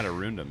 It might have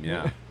ruined them.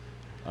 Yeah.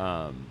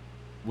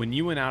 When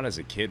you went out as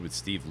a kid with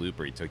Steve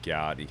Looper, he took you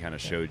out. He kind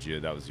of showed you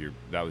that was your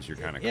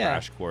kind of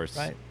crash course.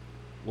 Right.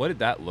 What did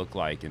that look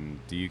like, and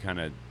do you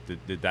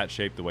did that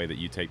shape the way that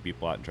you take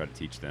people out and try to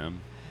teach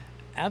them?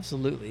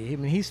 Absolutely. I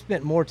mean, he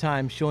spent more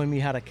time showing me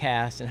how to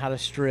cast and how to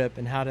strip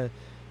and how to,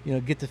 you know,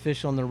 get the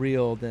fish on the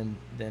reel than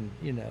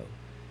you know,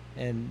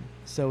 and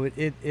so it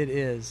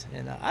is,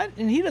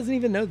 and he doesn't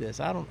even know this.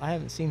 I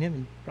haven't seen him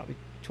in probably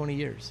 20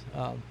 years,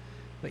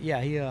 but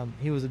yeah,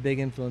 he was a big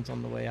influence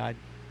on the way I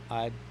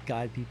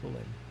guide people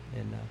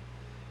and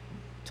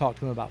talk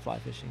to him about fly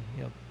fishing.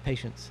 You know,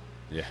 patience.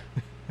 Yeah.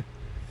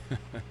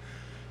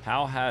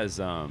 How has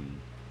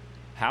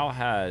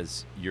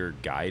your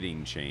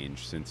guiding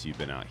changed since you've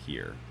been out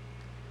here?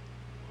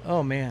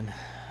 Oh man,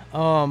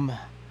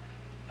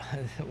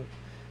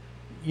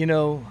 you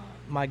know,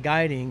 my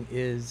guiding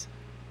is,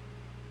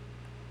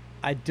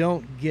 I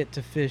don't get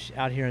to fish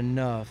out here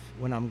enough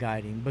when I'm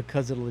guiding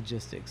because of the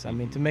logistics. I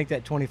mean, to make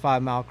that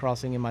 25-mile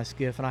crossing in my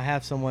skiff, and I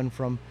have someone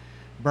from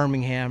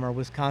Birmingham or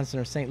Wisconsin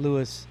or St.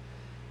 Louis,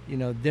 you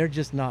know, they're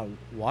just not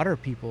water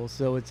people,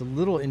 so it's a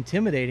little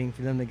intimidating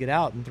for them to get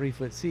out in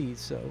 3-foot seas.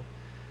 So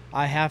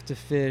I have to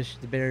fish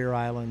the barrier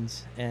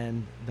islands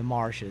and the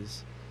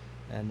marshes,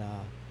 and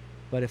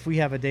but if we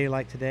have a day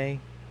like today,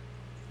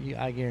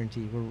 I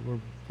guarantee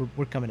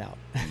we're coming out,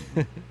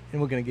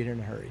 and we're gonna get here in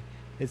a hurry.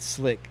 It's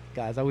slick,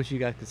 guys. I wish you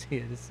guys could see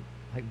it. It's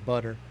like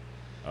butter.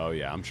 Oh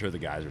yeah, I'm sure the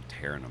guys are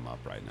tearing them up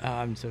right now.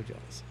 I'm so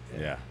jealous.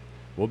 Yeah.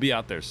 We'll be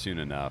out there soon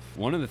enough.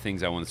 One of the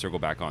things I want to circle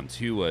back on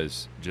too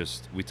was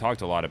just, we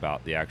talked a lot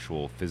about the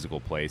actual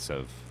physical place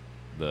of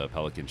the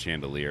Pelican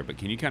Chandelier, but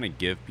can you kind of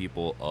give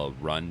people a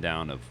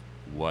rundown of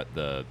what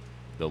the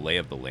lay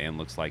of the land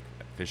looks like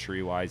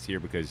fishery wise here?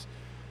 Because,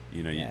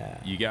 you know,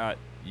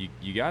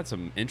 you got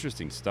some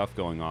interesting stuff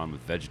going on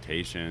with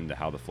vegetation to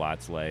how the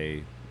flats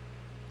lay.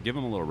 Give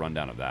them a little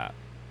rundown of that.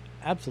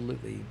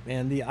 Absolutely.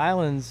 And the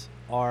islands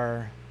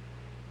it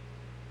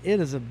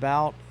is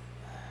about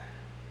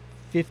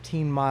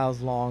 15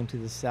 miles long to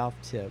the south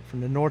tip,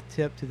 from the north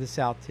tip to the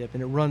south tip,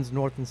 and it runs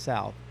north and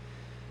south.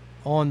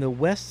 On the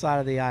west side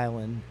of the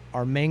island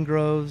are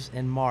mangroves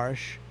and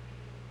marsh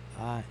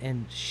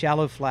and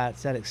shallow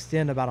flats that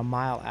extend about a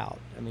mile out.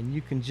 I mean,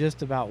 you can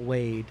just about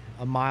wade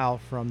a mile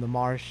from the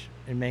marsh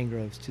and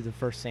mangroves to the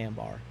first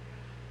sandbar.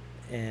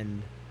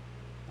 And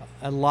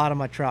a lot of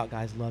my trout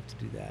guys love to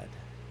do that.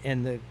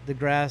 And the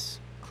grass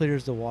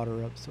clears the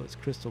water up, so it's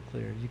crystal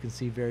clear. You can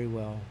see very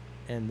well.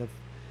 And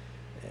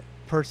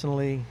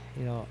personally,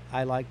 you know,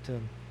 I like to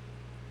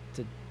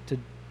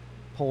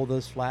pole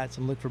those flats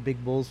and look for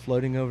big bulls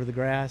floating over the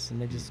grass,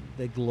 and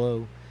they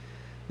glow.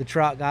 The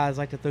trout guys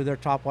like to throw their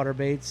topwater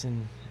baits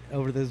and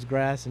over those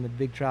grass, and the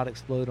big trout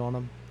explode on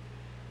them.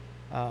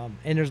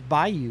 And there's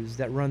bayous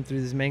that run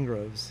through these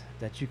mangroves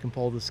that you can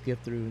pull the skiff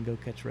through and go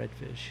catch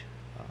redfish.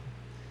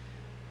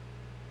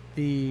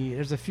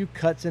 There's a few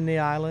cuts in the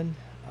island,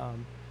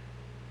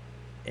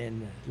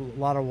 and a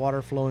lot of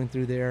water flowing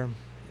through there. And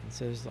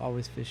so there's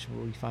always fish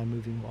where we find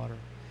moving water.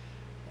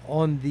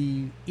 On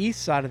the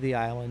east side of the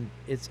island,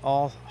 it's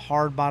all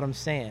hard bottom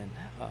sand.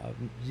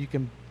 You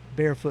can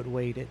barefoot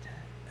wade it.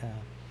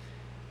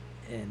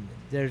 And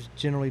there's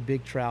generally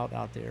big trout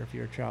out there if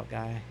you're a trout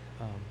guy.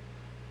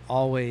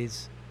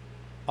 Always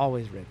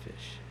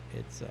redfish.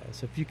 It's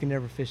so if you can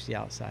never fish the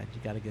outside,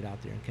 you got to get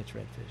out there and catch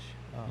redfish.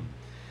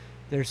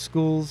 There's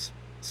schools,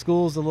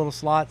 the little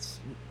slots.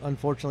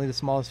 Unfortunately, the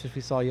smallest fish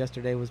we saw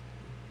yesterday was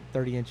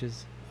 30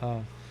 inches.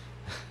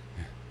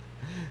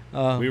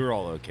 We were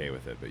all okay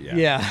with it, but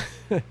yeah.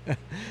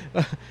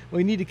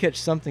 We need to catch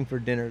something for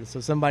dinner,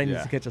 so somebody needs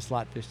Yeah. to catch a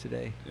slot fish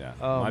today. Yeah.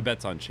 My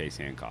bet's on Chase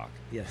Hancock.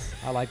 Yes,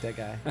 I like that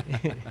guy.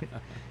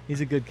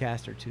 He's a good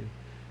caster too.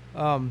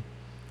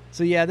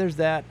 So yeah, there's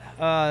that.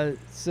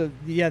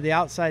 The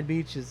outside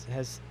beach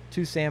has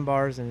 2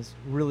 sandbars and it's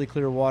really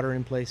clear water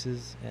in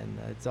places, and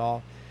it's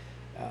all.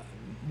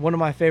 One of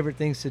my favorite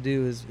things to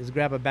do is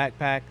grab a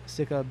backpack,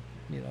 stick a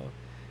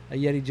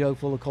Yeti jug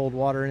full of cold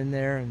water in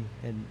there, and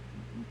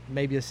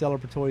maybe a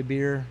celebratory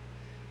beer,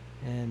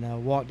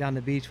 and walk down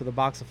the beach with a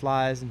box of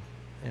flies in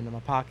my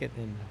pocket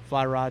and a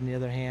fly rod in the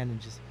other hand,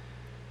 and just,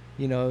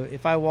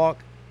 if I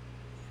walk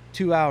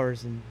 2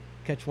 hours and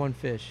catch 1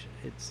 fish,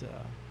 it's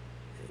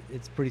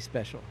pretty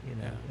special.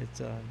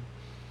 It's a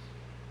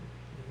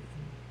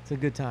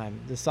good time.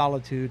 The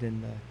solitude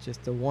and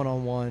just the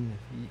one-on-one,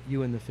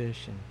 you and the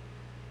fish, and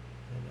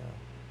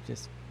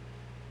just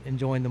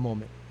enjoying the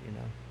moment.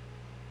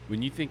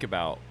 When you think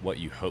about what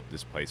you hope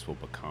this place will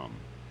become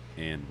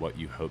and what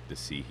you hope to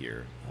see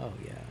here, Oh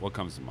yeah. what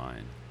comes to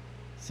mind?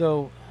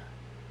 So,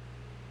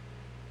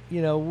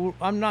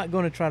 I'm not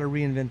going to try to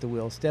reinvent the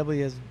wheel.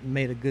 Stebley has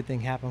made a good thing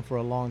happen for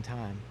a long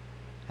time.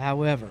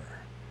 However,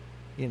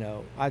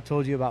 I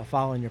told you about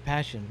following your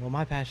passion. Well,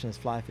 my passion is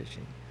fly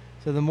fishing.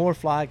 So the more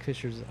fly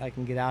fishers I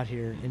can get out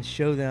here and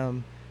show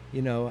them,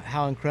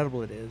 how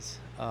incredible it is,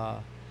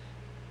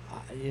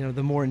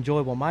 the more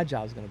enjoyable my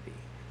job is going to be.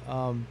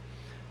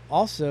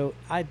 Also,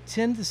 I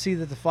tend to see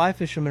that the fly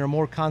fishermen are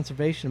more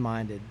conservation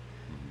minded,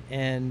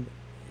 and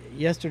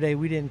yesterday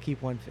we didn't keep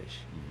 1 fish.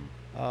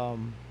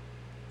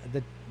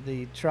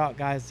 The trout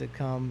guys that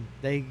come,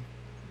 they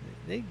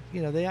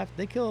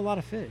kill a lot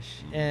of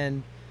fish,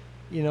 and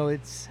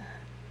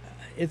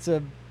it's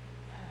a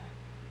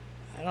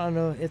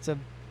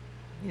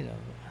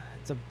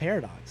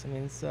paradox. I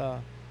mean,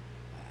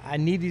 I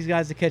need these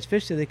guys to catch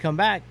fish so they come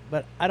back,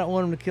 but I don't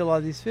want them to kill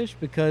all these fish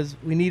because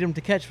we need them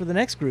to catch for the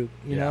next group,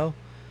 you know?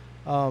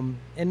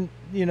 And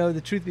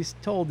the truth be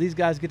told, these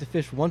guys get to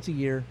fish once a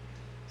year,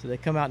 so they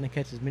come out and they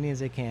catch as many as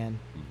they can.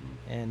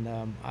 And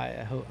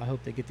I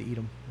hope they get to eat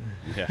them.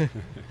 Yeah.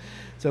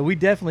 So we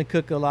definitely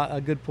cook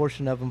a good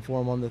portion of them for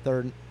them on the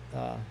third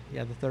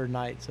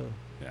night, so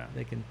Yeah.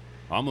 they can.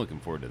 I'm looking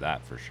forward to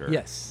that for sure.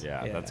 Yes.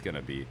 Yeah, Yeah. that's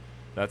gonna be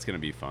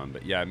fun.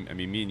 But yeah, I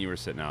mean, me and you were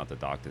sitting out at the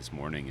dock this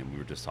morning, and we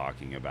were just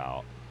talking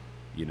about,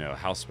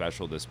 how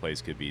special this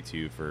place could be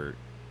too for,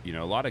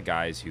 a lot of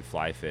guys who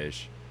fly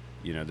fish.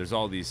 There's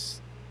all these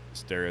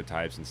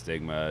stereotypes and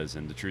stigmas,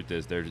 and the truth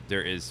is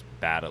there is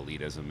bad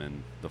elitism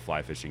in the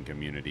fly fishing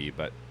community.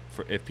 But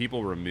if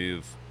people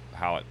remove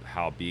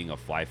how being a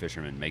fly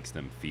fisherman makes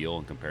them feel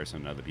in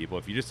comparison to other people,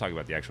 if you just talk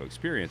about the actual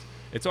experience,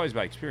 it's always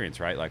about experience,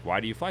 right? Like, why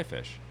do you fly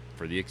fish?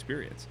 For the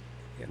experience.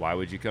 Yeah. Why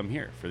would you come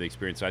here? For the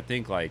experience. So I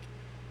think like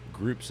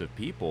groups of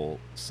people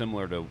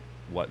similar to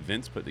what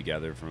Vince put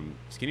together from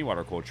Skinny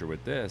Water Culture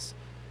with this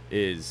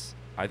is,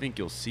 I think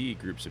you'll see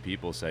groups of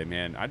people say,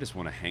 man, I just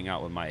want to hang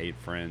out with my 8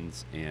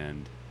 friends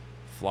and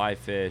fly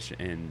fish,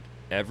 and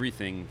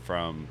everything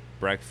from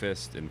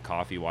breakfast and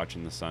coffee,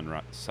 watching the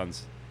sunrise,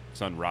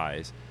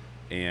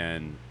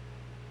 and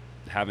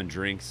having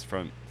drinks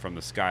from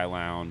the Sky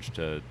Lounge,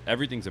 to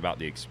everything's about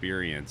the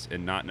experience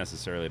and not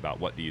necessarily about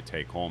what do you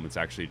take home. It's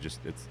actually just,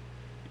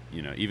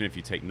 even if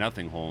you take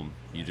nothing home,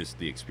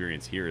 the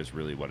experience here is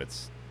really what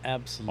it's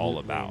Absolutely, all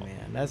about.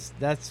 Man.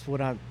 That's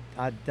what I'm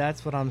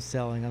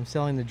selling. I'm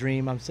selling the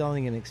dream. I'm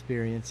selling an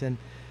experience. And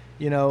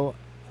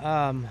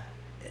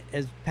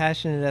as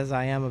passionate as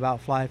I am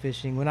about fly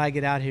fishing, when I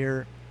get out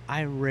here,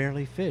 I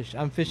rarely fish.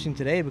 I'm fishing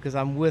today because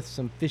I'm with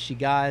some fishy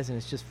guys, and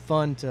it's just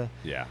fun to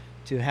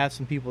have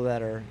some people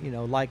that are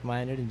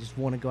like-minded and just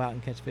want to go out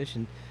and catch fish,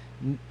 and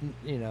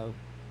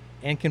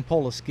and can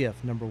pull a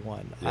skiff. Number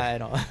one, I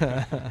don't.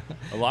 A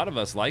lot of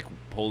us like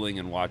pulling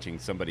and watching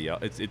somebody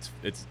else.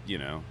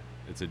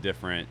 It's a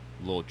different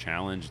little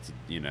challenge. It's,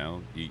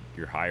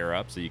 you're higher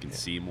up, so you can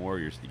see more.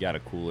 You got a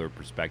cooler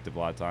perspective a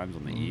lot of times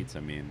on the eats.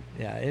 I mean,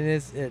 yeah, it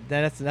is.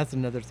 That's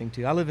another thing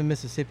too. I live in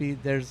Mississippi.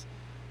 There's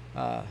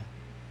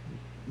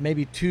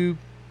maybe 2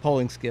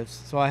 polling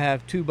skiffs, so I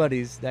have 2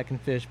 buddies that can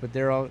fish, but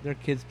their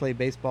kids play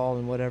baseball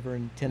and whatever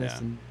and tennis,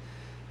 and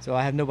so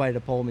I have nobody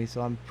to pole me.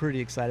 So I'm pretty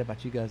excited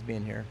about you guys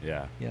being here.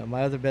 Yeah.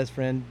 My other best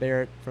friend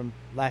Barrett from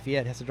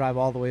Lafayette has to drive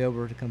all the way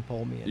over to come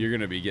pole me. You're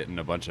gonna be getting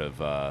a bunch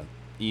of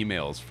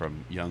emails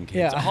from young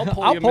kids. Yeah, I'll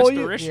pull I'll you, pull Mr.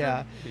 you. Richard.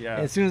 Yeah. Yeah.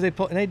 As soon as they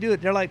pull, and they do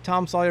it, they're like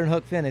Tom Sawyer and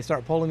Huck Finn. They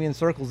start pulling me in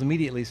circles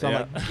immediately. So I'm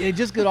like, hey,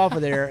 just get off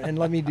of there and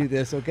let me do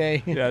this,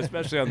 okay? Yeah,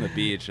 especially on the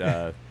beach.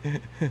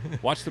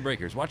 Watch the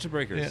breakers. Watch the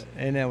breakers.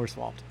 Yeah, and then we're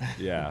swamped.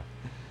 Yeah.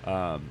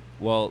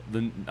 Well,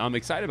 I'm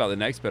excited about the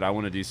next bit. I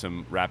want to do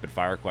some rapid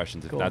fire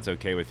questions if Cool. that's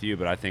okay with you,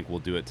 but I think we'll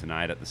do it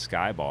tonight at the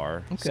Sky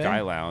Bar, Okay.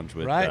 Sky Lounge,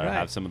 with Right.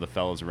 have some of the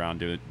fellows around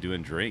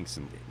doing drinks,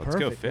 and let's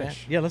go Perfect, man.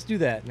 fish. Yeah, let's do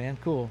that, man.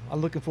 Cool. I'm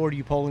looking forward to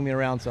you pulling me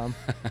around some.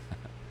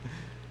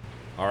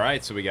 All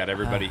right, so we got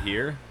everybody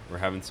here. We're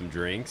having some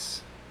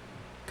drinks,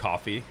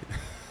 coffee.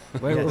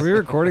 Wait, Yes. were we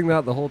recording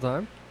that the whole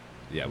time?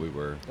 Yeah, we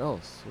were. Oh,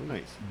 sweet.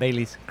 Nice.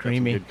 Bailey's, Got some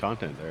creamy, good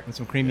content there. and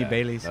some creamy Yeah,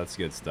 Bailey's. That's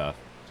good stuff.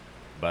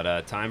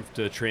 But time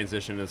to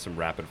transition to some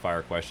rapid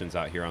fire questions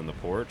out here on the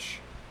porch.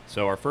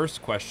 So our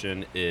first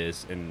question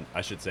is, and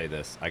I should say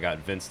this, I got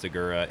Vince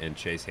Segura and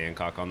Chase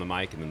Hancock on the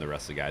mic, and then the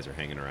rest of the guys are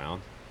hanging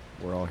around,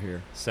 We're all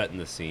here. setting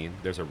the scene.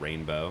 There's a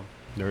rainbow.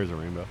 There is a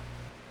rainbow.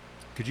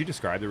 Could you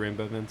describe the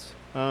rainbow, Vince?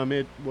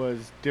 It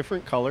was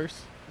different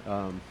colors.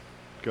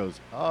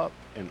 Goes up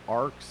and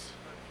arcs,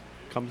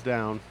 comes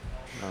down,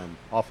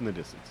 off in the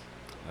distance.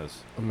 That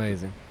was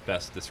Amazing.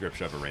 best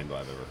description of a rainbow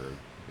I've ever heard.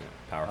 Yeah.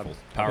 Powerful,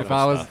 If powerful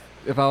I was stuff.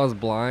 if I was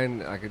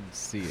blind, I could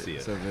see See it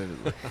it. so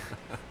vividly.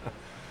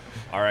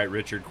 All right,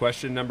 Richard,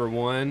 question number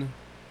 1.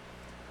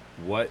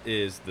 What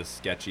is the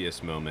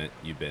sketchiest moment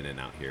you've been in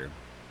out here?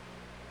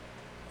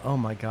 Oh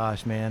my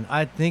gosh, man.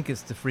 I think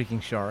it's the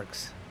freaking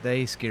sharks.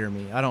 They scare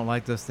me. I don't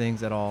like those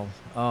things at all.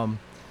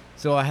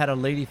 So I had a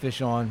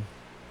ladyfish on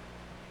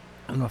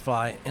my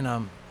fly, and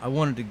I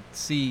wanted to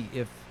see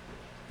if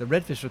the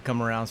redfish would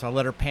come around. So I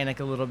let her panic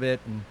a little bit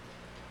and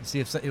see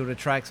if it would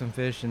attract some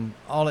fish. And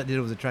all it did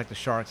was attract the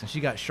sharks, and she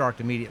got sharked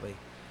immediately.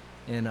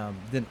 And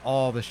then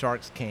all the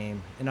sharks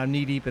came, and I'm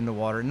knee deep in the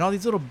water, and all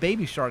these little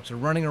baby sharks are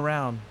running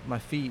around my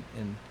feet,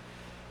 and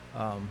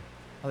I was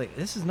like,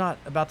 this is not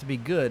about to be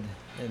good.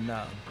 And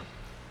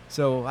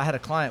so I had a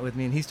client with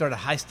me, and he started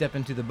high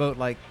stepping to the boat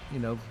like, you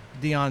know,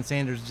 Deion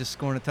Sanders just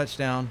scoring a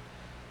touchdown.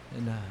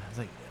 And I was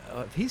like,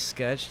 if he's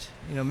sketched,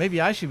 you know,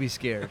 maybe I should be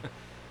scared.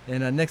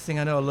 And next thing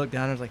I know, I look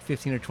down, there's like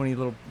 15 or 20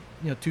 little,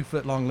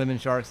 2-foot long lemon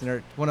sharks,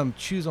 and one of them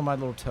chews on my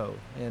little toe.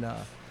 And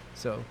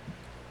so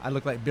I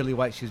look like Billy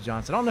White Shoes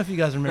Johnson. I don't know if you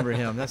guys remember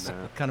him. That's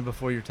Nah. kind of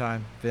before your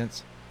time,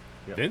 Vince.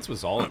 Yep. There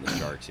was all in the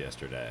sharks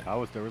yesterday.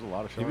 There was a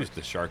lot of He sharks. was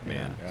the shark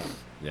man. Yeah.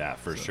 Yeah,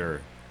 for So-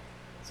 sure.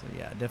 So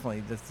yeah,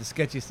 definitely that's the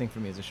sketchiest thing for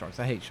me is the sharks.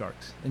 I hate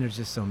sharks, and there's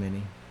just so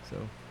many. So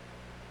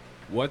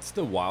What's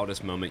the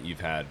wildest moment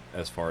you've had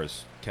as far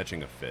as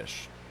catching a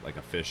fish, like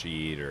a fish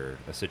eat or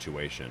a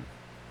situation?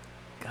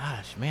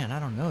 gosh, man, I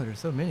don't know. There's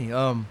so many.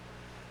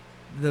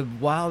 The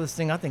wildest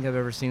thing I think I've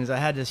ever seen is I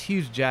had this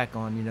huge jack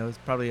on. It's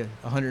probably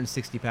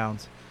 160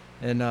 pounds,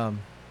 and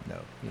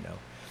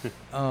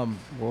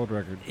World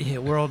record. yeah,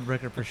 world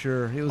record for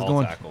sure. It was All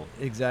going tackle.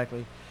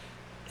 exactly.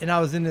 And I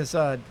was in this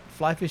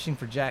fly fishing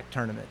for jack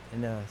tournament,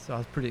 and so I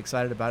was pretty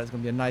excited about it. It's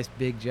gonna be a nice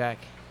big jack,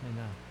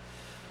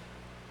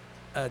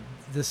 and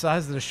the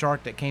size of the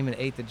shark that came and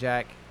ate the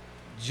jack,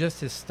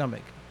 just his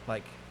stomach.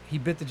 Like he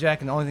bit the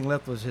jack, and the only thing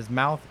left was his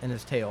mouth and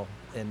his tail,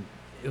 and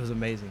it was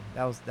amazing.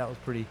 That was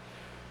pretty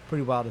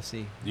wild to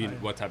see.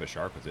 What type of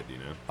shark was it? Do you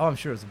know? Oh, I'm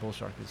sure it's a bull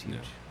shark. It's huge.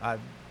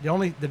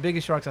 The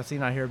biggest sharks I've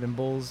seen out here have been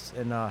bulls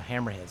and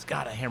hammerheads.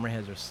 God,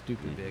 hammerheads are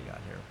stupid big out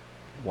here.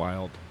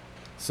 Wild.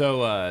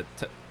 So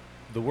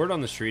the word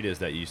on the street is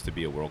that you used to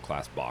be a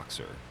world-class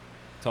boxer.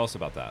 Tell us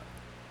about that.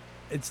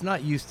 It's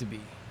not used to be.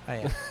 I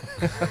am.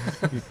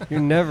 You're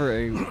never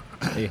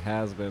a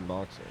has-been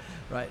boxer.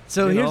 Right.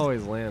 So you can here's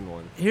always land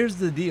one. here's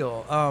the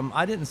deal.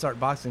 I didn't start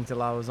boxing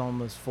until I was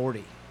almost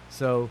 40.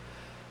 So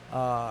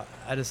I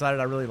decided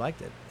I really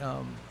liked it.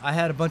 I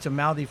had a bunch of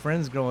mouthy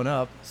friends growing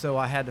up, so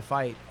I had to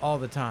fight all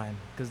the time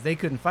because they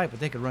couldn't fight, but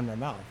they could run their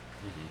mouth.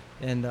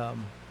 And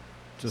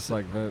Just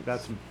like Vince.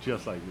 That's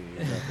just like me.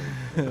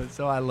 Exactly.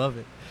 so I love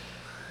it.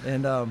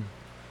 And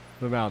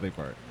the mouthy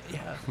part.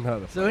 yeah. Not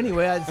the So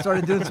anyway, I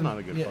started doing some. Not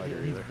a good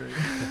fighter he's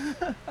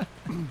either.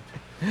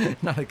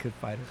 not a good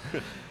fighter.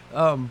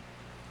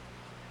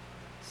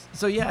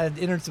 So yeah, I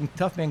entered some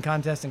tough man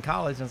contests in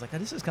college, and I was like, oh,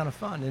 this is kind of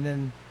fun. And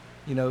then,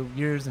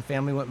 years and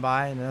family went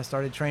by, and then I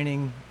started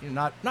training,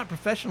 not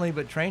professionally,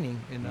 but training.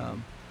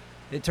 And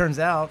it turns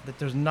out that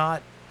there's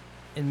not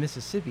in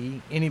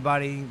Mississippi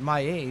anybody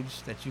my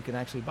age that you can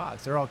actually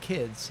box. They're all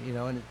kids,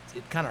 and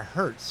it kind of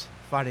hurts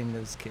fighting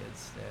those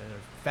kids. They're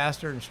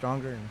faster and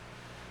stronger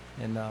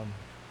and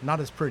not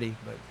as pretty,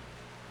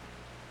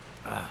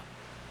 but.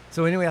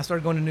 So anyway, I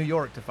started going to New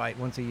York to fight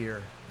once a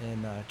year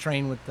and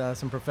train with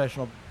some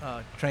professional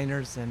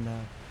trainers, and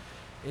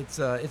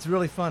it's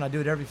really fun. I do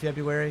it every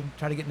February.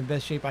 Try to get in the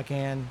best shape I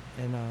can,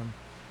 and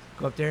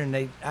go up there. And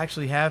they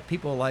actually have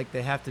people like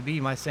they have to be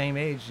my same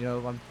age.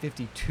 I'm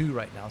 52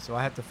 right now, so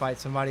I have to fight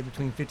somebody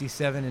between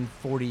 57 and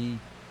 40,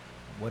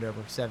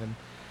 whatever, 7.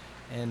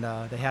 And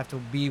they have to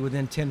be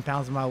within 10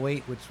 pounds of my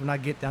weight, which when I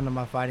get down to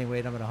my fighting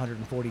weight, I'm at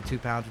 142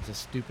 pounds, which is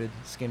stupid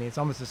skinny. It's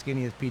almost as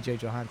skinny as P.J.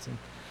 Johansson.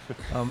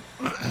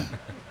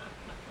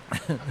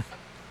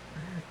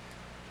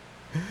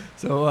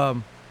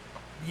 So,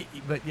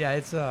 but yeah,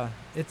 it's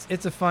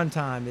a fun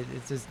time.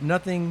 It's just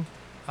nothing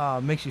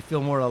makes you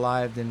feel more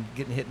alive than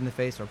getting hit in the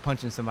face or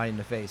punching somebody in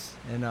the face,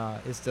 and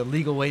it's the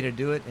legal way to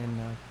do it,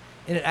 and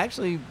it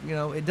actually,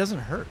 it doesn't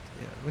hurt.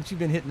 Once you've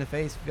been hit in the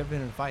face, if you've ever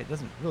been in a fight, it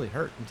doesn't really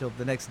hurt until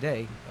the next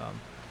day.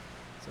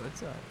 So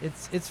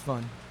it's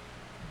fun.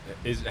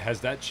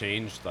 Has that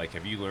changed? Like,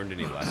 have you learned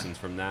any lessons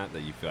from that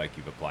you feel like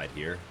you've applied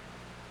here?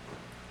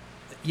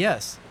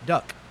 Yes,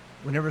 duck.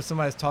 Whenever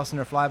somebody's tossing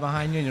their fly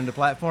behind you and you're on the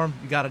platform,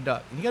 you got to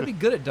duck. And you got to be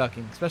good at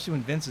ducking, especially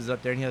when Vince is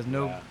up there and he has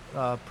no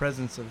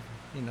presence of,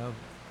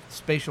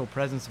 spatial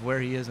presence of where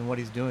he is and what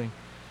he's doing.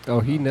 Oh,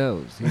 he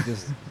knows.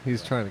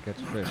 He's trying to catch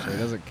a fish. So he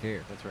doesn't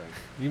care. That's right.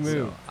 You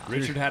move.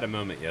 Richard had a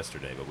moment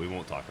yesterday, but we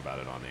won't talk about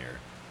it on air.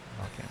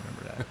 I can't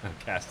remember that.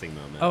 A casting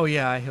moment. Oh,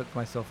 yeah, I hooked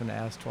myself in the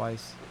ass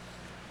twice.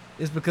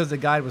 It's because the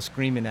guide was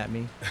screaming at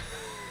me.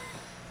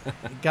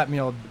 It got me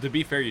all... To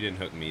be fair, you didn't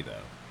hook me, though.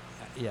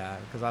 Yeah,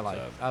 because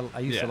I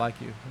used to like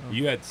you.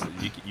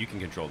 You can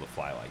control the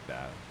fly like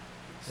that.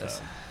 So.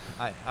 Yes.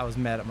 I was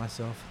mad at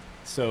myself.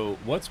 So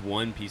what's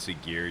one piece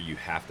of gear you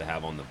have to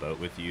have on the boat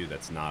with you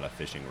that's not a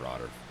fishing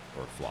rod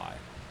or fly?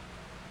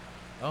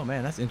 Oh,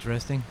 man, that's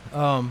interesting.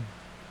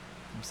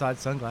 Besides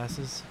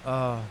sunglasses,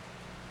 our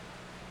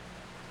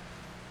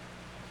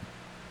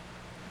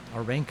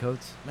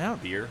raincoats. Man,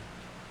 beer?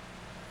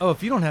 Oh,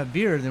 if you don't have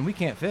beer, then we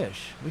can't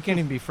fish. We can't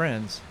even be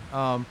friends.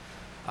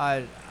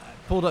 I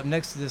pulled up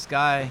next to this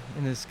guy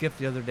in his skiff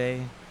the other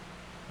day,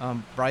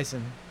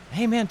 Bryson.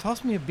 Hey, man,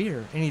 toss me a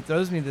beer. And he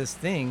throws me this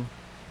thing,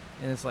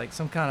 and it's like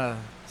some kind of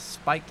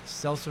spiked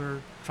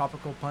seltzer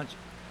tropical punch.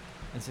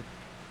 And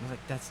I was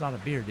like, that's not a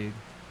beer, dude.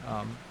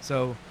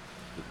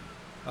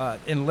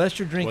 Unless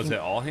you're drinking... Was it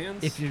all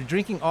hands? If you're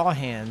drinking all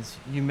hands,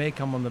 you may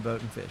come on the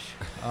boat and fish.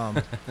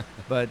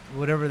 But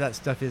whatever that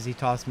stuff is he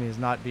tossed me is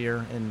not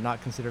beer and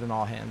not considered an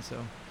all hands. So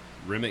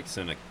Remick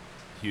sent a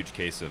huge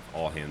case of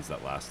all hands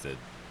that lasted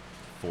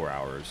 4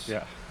 hours.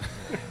 Yeah.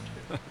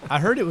 I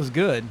heard it was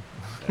good.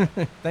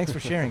 Thanks for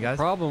sharing, guys.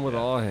 The problem with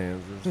all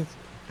hands is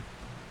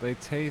they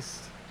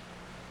taste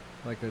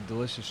like a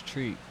delicious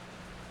treat.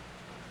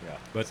 Yeah.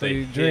 But so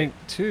you drink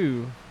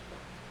 2,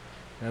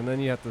 and then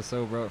you have to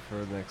sober up for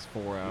the next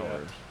 4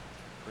 hours.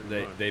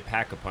 They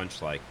pack a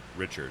punch like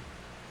Richard.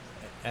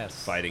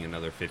 Yes. Fighting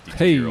another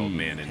 52-year-old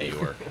man in Hey. New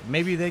York.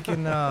 Maybe they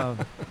can,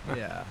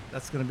 yeah,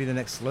 that's going to be the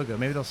next slogan.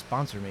 Maybe they'll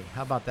sponsor me.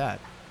 How about that?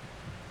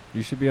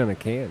 You should be on a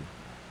can.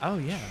 Oh,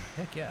 yeah.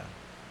 Heck yeah.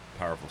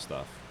 Powerful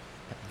stuff.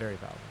 Very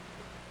powerful.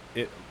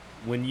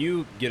 When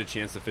you get a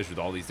chance to fish with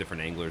all these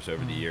different anglers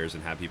over the years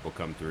and have people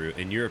come through,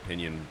 in your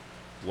opinion,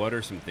 what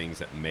are some things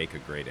that make a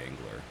great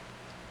angler?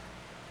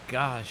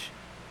 Gosh,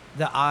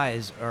 the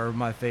eyes are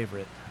my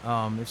favorite.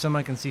 If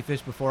someone can see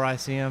fish before I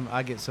see them,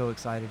 I get so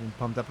excited and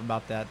pumped up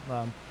about that.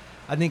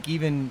 I think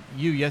even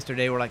you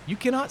yesterday were like, you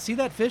cannot see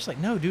that fish? Like,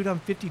 no, dude, I'm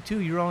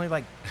 52. You're only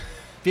like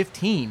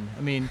 15.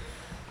 I mean,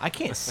 I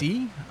can't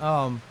see.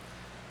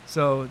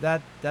 So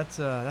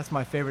that's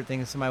my favorite thing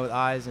is somebody with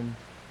eyes. And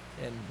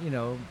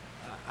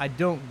I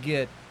don't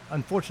get,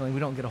 unfortunately, we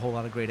don't get a whole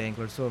lot of great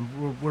anglers. So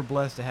we're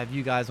blessed to have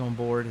you guys on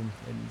board. And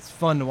it's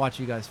fun to watch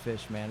you guys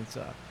fish, man. It's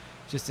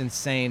just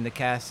insane, the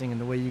casting and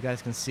the way you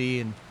guys can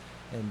see and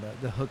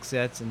the hook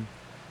sets and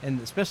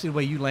especially the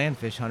way you land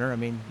fish, Hunter. I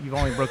mean, you've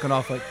only broken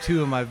off like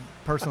 2 of my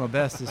personal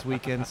bests this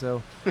weekend.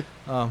 So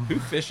who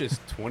fishes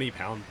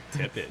 20-pound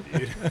tippet,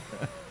 dude?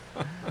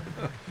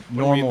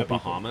 Normal in the people.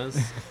 Bahamas.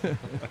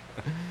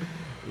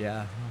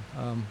 Yeah,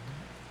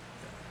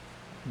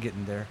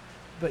 getting there,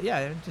 but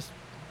yeah,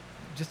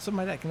 just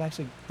somebody that can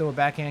actually throw a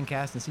backhand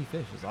cast and see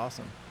fish is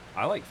awesome.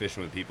 I like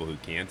fishing with people who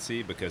can't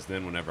see because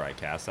then whenever I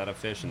cast at a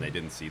fish and they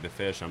didn't see the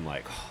fish, I'm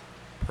like, oh,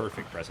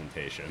 perfect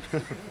presentation.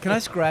 Can I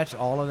scratch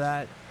all of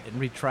that and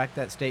retract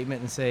that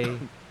statement and say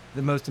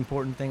the most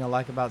important thing I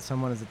like about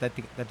someone is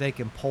that they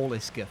can pole a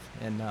skiff,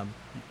 and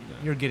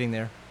you're getting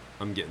there.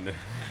 I'm getting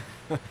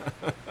there.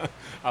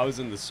 I was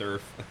in the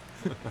surf.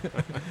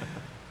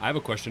 I have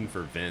a question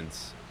for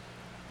Vince.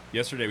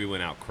 Yesterday we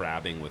went out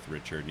crabbing with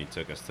Richard, and he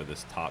took us to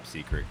this top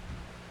secret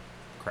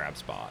crab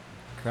spot.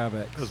 Crab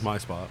X. It was my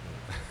spot.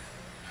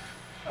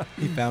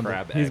 He found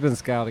Crab it. He's X been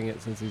scouting it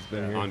since he's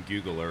been here. on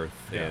Google Earth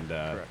and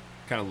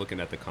kind of looking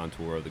at the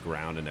contour of the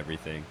ground and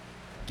everything.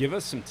 Give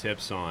us some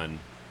tips on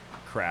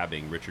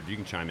crabbing. Richard, you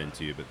can chime in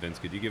too, but Vince,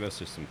 could you give us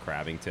just some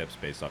crabbing tips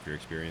based off your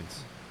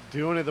experience?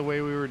 Doing it the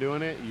way we were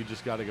doing it, you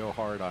just got to go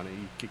hard on it.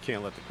 You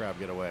can't let the crab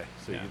get away.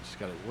 So Yeah. you just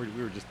got to. We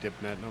were just dip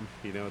netting them.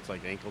 It's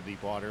like ankle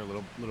deep water, a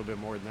little bit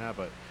more than that,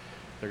 but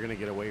they're gonna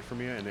get away from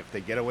you. And if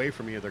they get away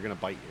from you, they're gonna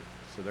bite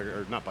you. So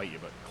or not bite you,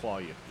 but claw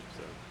you.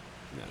 So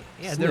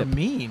Yeah, they're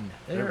mean.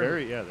 They're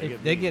very They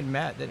mean. get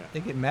mad. Yeah. They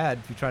get mad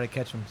if you try to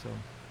catch them. So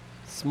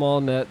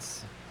Small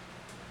nets.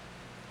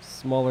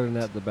 Smaller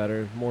net, the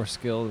better. More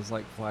skill is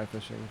like fly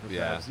fishing for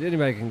Yeah. crabs.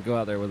 Anybody can go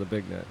out there with a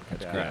big net and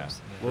catch Yeah.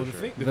 crabs. Well, For the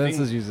sure. thing, Vince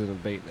is using a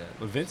bait net.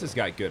 well, Vince has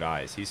got good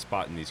eyes. He's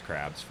spotting these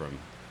crabs from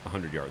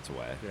 100 yards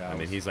away. Yeah, I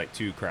mean, he's like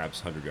 2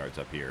 crabs 100 yards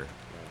up here.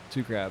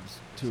 2 crabs,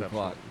 2 Exceptional.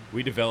 o'clock.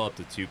 We developed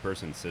a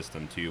 2-person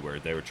system too, where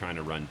they were trying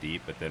to run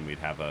deep, but then we'd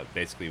have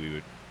it's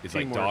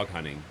like Teamwork. dog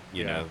hunting,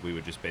 you Yeah. know. We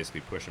would just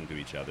basically push them to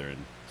each other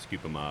and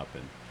scoop them up,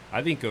 and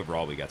I think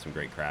overall we got some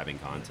great crabbing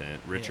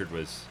content. Richard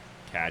was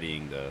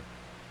caddying the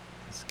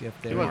Skip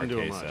He there. wasn't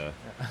doing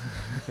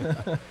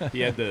Marquesa. he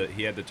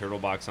had the turtle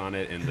box on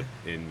it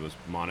and was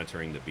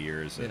monitoring the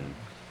beers Yeah. and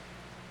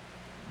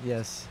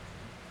Yes,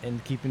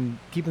 and keeping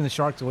the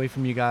sharks away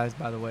from you guys.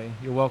 By the way,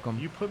 you're welcome.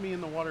 You put me in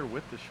the water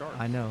with the sharks.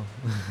 I know.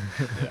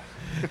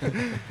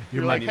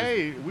 You're my- like,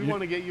 hey, we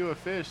want to get you a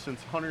fish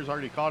since Hunter's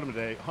already caught him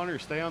today. Hunter,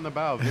 stay on the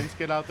bow. Vince,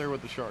 get out there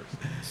with the sharks.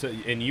 so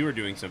and you were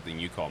doing something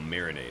you call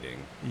marinating,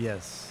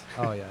 Yes.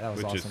 Oh yeah, that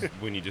was which awesome. is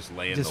when you just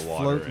lay in Just the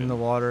water. float in the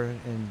water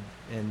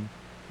and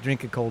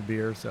drink a cold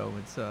beer. So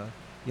it's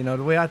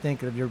the way I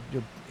think of your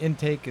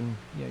intake, and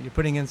you're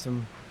putting in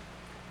some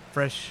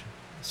fresh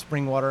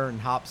spring water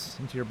and hops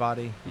into your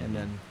body, Mhm. and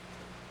then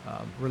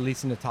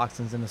releasing the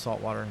toxins in the salt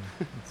water.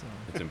 It's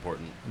It's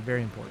important.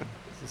 very important.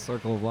 It's a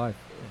circle of life.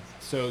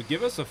 So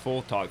give us a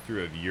full talk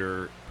through of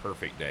your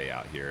perfect day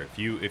out here.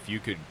 If you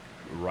could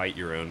write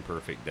your own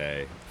perfect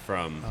day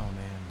from Oh man.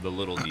 the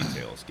little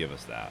details, give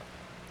us that,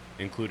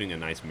 including a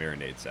nice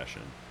marinade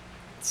session.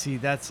 See,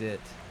 that's it.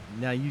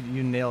 Now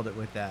you nailed it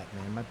with that,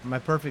 man. My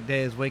perfect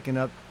day is waking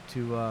up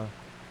to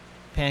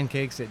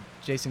pancakes that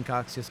Jason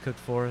Cox just cooked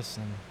for us,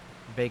 and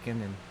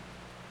bacon and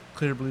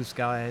clear blue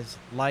skies,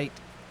 light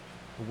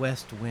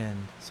west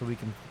wind, so we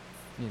can,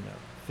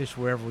 fish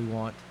wherever we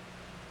want.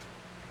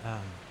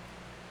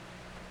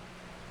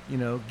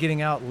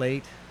 Getting out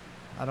late.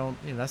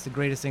 That's the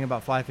greatest thing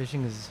about fly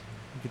fishing is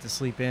you get to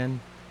sleep in.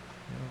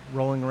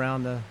 Rolling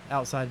around the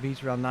outside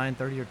beach around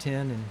 9:30 or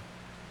 10, and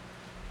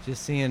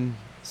just seeing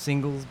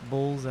singles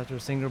bulls after a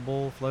single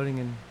bull floating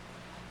in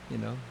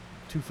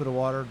 2 foot of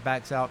water,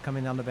 backs out,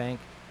 coming down the bank.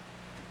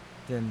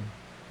 Then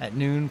at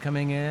noon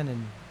coming in,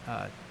 and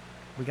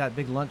we got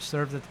big lunch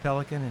served at the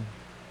Pelican, and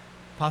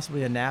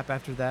possibly a nap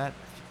after that,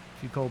 a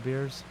few cold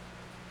beers,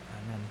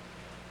 and then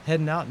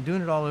heading out and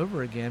doing it all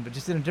over again, but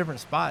just in a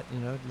different spot.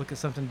 Look at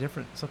something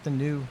different, something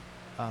new.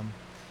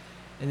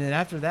 And then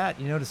after that,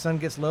 the sun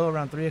gets low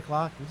around 3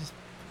 o'clock. We just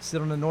sit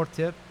on the north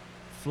tip,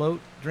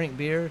 float, drink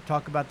beer,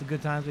 talk about the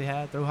good times we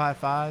had, throw high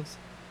fives,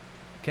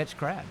 catch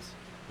crabs.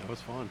 That was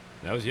fun.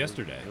 That was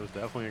yesterday. It was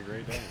definitely a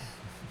great day.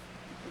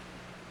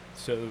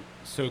 So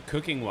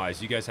cooking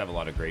wise, you guys have a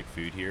lot of great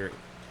food here.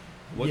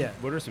 What Yeah.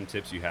 What are some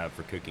tips you have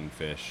for cooking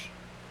fish,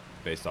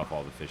 based off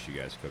all the fish you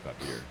guys cook up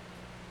here?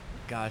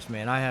 Gosh,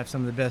 man, I have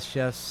some of the best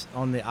chefs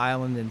on the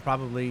island, and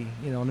probably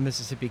on the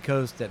Mississippi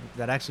coast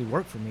that actually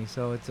work for me.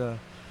 So it's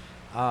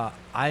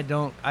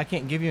I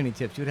can't give you any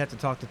tips. You would have to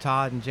talk to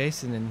Todd and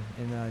Jason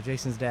and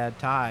Jason's dad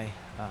Ty.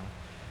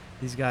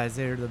 These guys,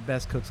 they're the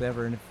best cooks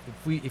ever. And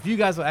if you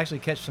guys will actually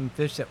catch some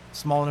fish that's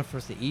small enough for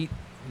us to eat,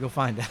 you'll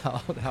find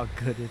out how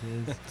good it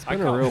is. It's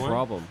been a real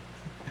problem.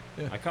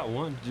 I caught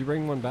one. Did you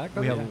bring one back?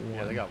 We though? have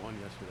Yeah, they got one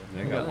yesterday.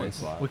 They got one Nice.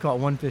 slot. We caught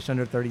one fish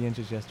under 30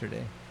 inches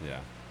yesterday. Yeah.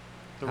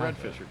 The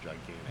redfish are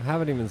gigantic. I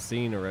haven't even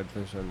seen a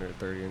redfish under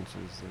 30 inches,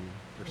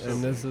 They're so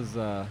and this big. is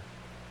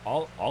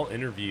I'll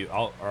interview.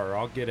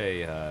 I'll get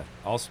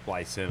I'll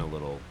splice in a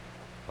little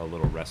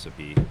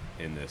recipe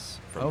in this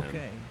from him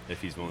Okay.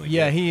 if he's willing. To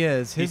Yeah, give. he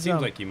is. He His,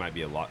 seems like he might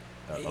be a vault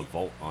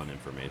on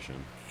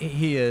information.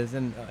 He is,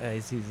 and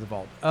he's the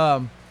vault.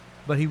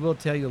 But he will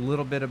tell you a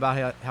little bit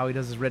about how he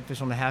does his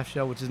redfish on the half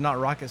shell, which is not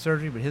rocket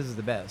surgery, but his is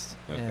the best.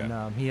 Okay.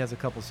 And he has a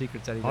couple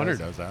secrets that he Hunter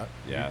does. does that.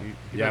 Yeah,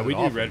 He yeah. does We it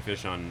do often.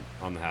 redfish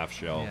on the half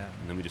shell, Yeah.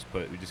 and then we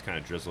just kind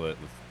of drizzle it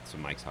with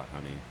some Mike's Hot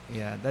Honey.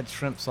 Yeah, that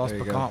shrimp sauce There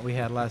you go. piquant we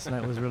had last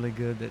night was really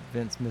good that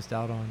Vince missed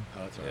out on. Oh,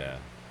 that's all right. Yeah.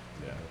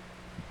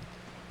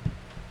 Yeah.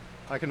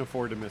 I can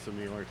afford to miss a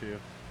meal or two.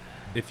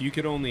 If you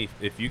could only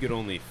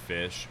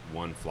fish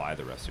one fly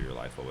the rest of your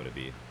life, what would it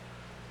be?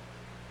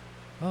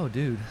 Oh,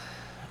 dude.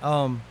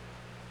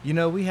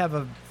 We have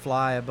a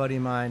fly, a buddy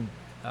of mine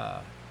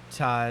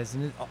ties,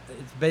 and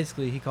it's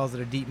basically, he calls it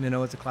a deep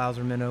minnow. It's a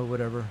Clouser minnow,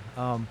 whatever.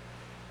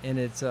 And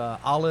it's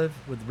olive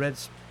with red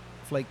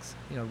flakes,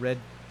 red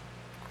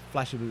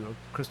flashy blue or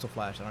crystal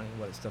flash. I don't know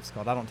what that stuff's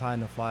called. I don't tie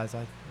enough flies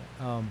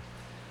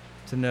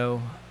to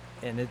know.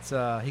 And it's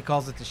he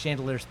calls it the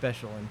chandelier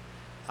special, and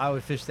I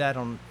would fish that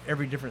on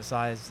every different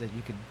size that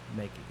you could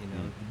make it.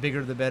 The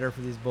bigger the better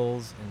for these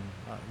bulls,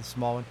 and the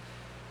small one.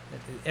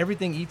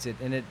 Everything eats it,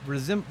 and it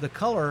the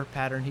color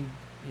pattern.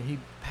 He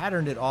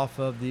patterned it off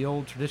of the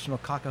old traditional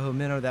Kakaho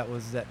minnow that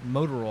was that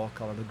motor oil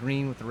color, the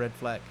green with the red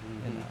fleck,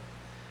 and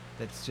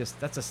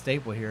that's a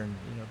staple here. And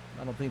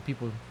I don't think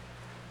people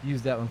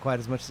use that one quite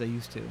as much as they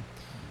used to.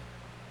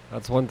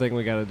 that's one thing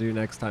we got to do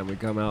next time we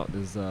come out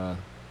is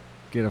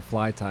get a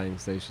fly tying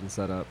station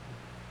set up.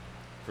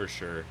 For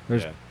sure.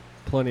 There's yeah.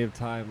 plenty of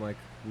time like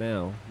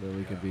now that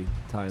we could be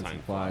tying Tying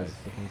some flies.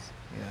 flies.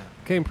 Yeah.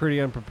 Came pretty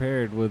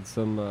unprepared with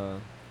some,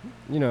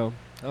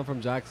 I'm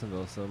from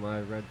Jacksonville, so my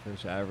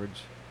redfish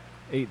average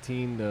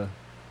 18 to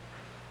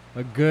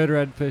a good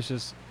redfish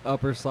is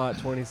upper slot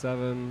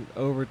 27.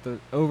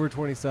 Over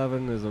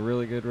 27 is a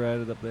really good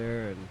red up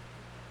there, and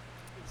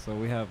so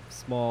we have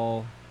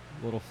small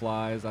little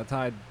flies. I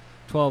tied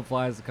 12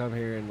 flies to come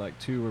here, and like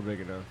 2 were big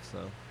enough.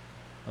 So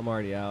I'm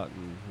already out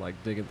and like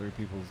digging through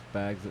people's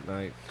bags at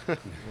night when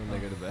they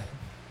go to bed.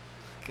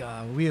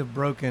 God, we have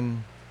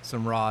broken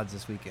some rods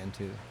this weekend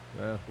too.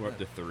 Yeah. We're up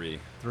to 3.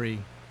 3.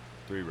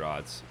 3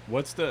 rods.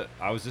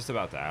 I was just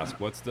about to ask,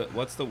 what's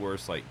the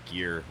worst like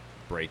gear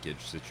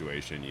breakage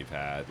situation you've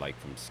had, like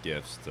from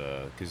skiffs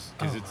to, because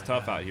it's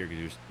tough out here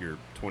because you're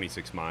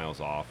 26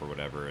 miles off or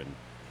whatever, and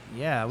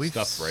Yeah, we've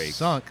stuff breaks.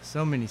 sunk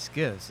so many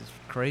skiffs. It's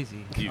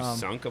crazy. You've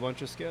sunk a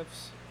bunch of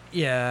skiffs.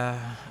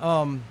 Yeah.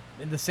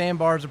 The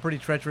sandbars are pretty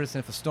treacherous,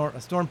 and if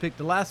a storm picked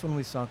the last one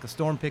we sunk, a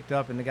storm picked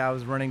up, and the guy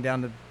was running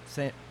down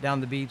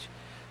the beach,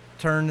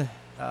 turned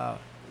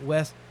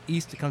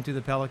east to come to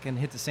the Pelican,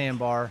 hit the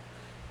sandbar,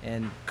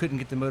 and couldn't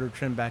get the motor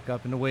trimmed back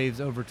up, and the waves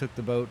overtook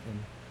the boat, and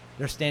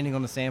they're standing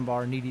on the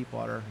sandbar, knee-deep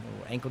water,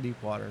 or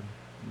ankle-deep water.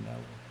 And,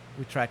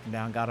 we tracked them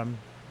down, got them,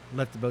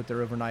 left the boat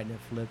there overnight, and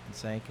it flipped and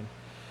sank. And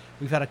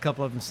we've had a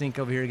couple of them sink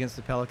over here against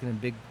the Pelican in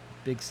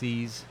big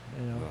seas.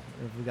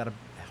 If we got a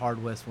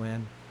hard west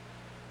wind.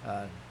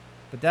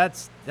 But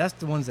that's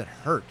the ones that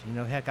hurt.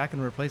 Heck, I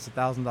can replace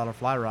 $1,000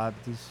 fly rod,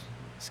 but these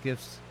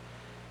skiffs,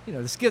 the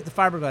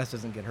fiberglass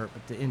doesn't get hurt,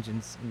 but the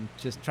engines, and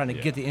just trying to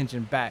get the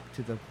engine back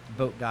to the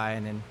boat guy,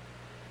 and then,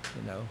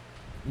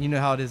 you know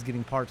how it is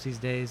getting parts these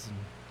days,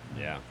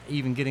 and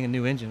even getting a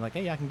new engine. Like,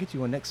 hey, I can get you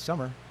one next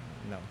summer.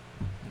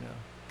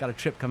 Got a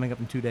trip coming up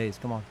in 2 days.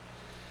 Come on.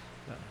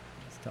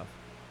 It's tough.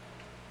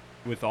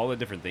 With all the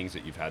different things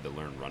that you've had to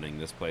learn running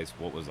this place,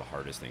 what was the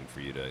hardest thing for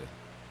you to,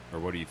 or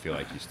what do you feel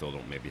like you still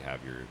don't maybe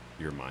have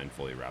your mind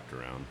fully wrapped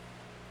around?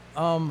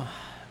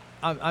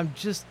 I'm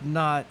just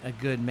not a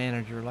good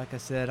manager. Like I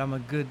said, I'm a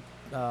good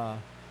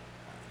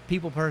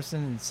people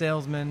person and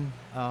salesman,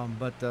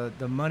 but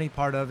the money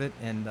part of it,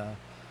 and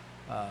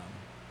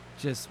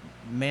just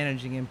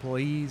managing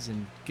employees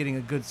and getting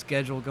a good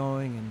schedule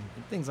going and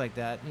things like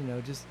that,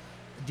 just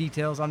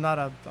details. I'm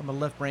a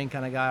left brain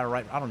kind of guy, or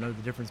right, I don't know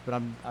the difference, but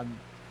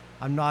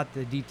I'm not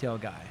the detail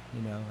guy.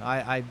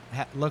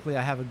 Luckily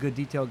I have a good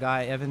detail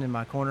guy, Evan, in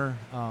my corner,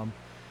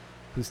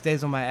 who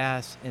stays on my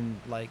ass, and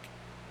like,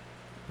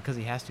 because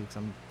he has to, because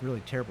I'm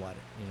really terrible at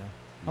it.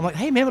 I'm like,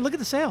 hey man, but look at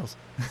the sails.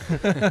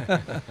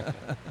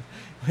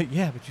 Like,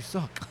 yeah, but you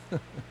suck.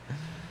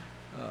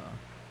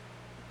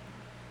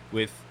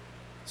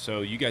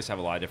 So you guys have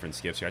a lot of different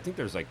skiffs here. I think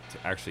there's like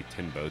actually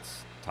 10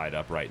 boats tied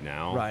up right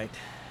now. Right.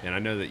 And I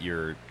know that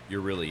you're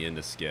really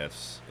into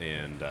skiffs,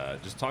 and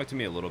just talk to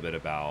me a little bit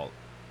about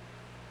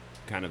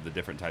kind of the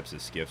different types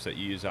of skiffs that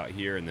you use out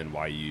here, and then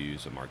why you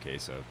use a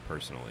Marquesa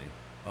personally.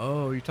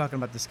 Oh, you're talking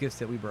about the skiffs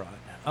that we brought.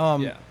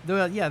 Yeah.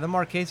 The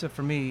Marquesa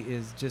for me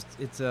is just,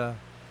 it's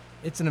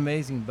an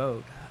amazing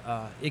boat.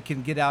 It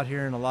can get out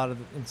here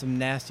in some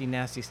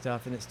nasty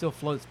stuff, and it still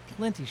floats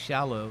plenty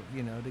shallow,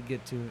 to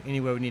get to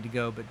anywhere we need to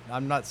go. But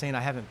I'm not saying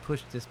I haven't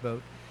pushed this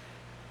boat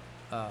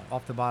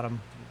off the bottom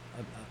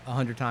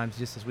 100 times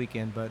just this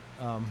weekend, but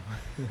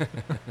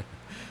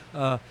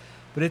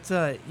but it's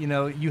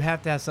you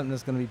have to have something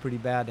that's going to be pretty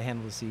bad to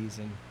handle the seas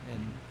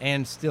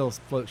and still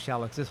float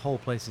shallow, because this whole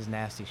place is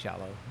nasty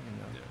shallow.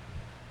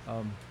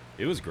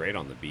 It was great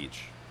on the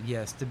beach.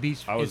 Yes, the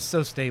beach is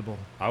so stable.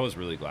 I was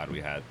really glad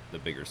we had the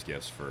bigger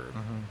skiffs for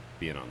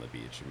being on the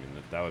beach. I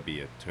mean, that would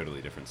be a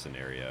totally different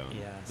scenario.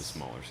 Yes. The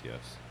smaller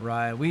skiffs.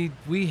 Right.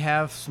 We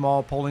have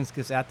small polling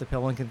skiffs at the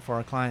Pelican for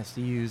our clients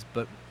to use,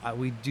 but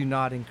we do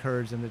not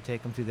encourage them to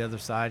take them to the other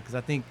side, because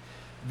I think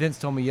Vince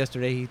told me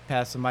yesterday he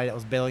passed somebody that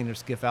was bailing their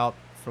skiff out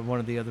from one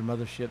of the other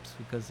motherships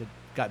because it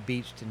got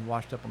beached and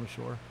washed up on the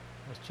shore.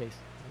 That was Chase.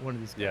 One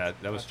of these guys. Yeah,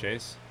 that was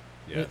Chase.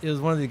 Yeah. It was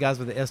one of the guys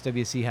with the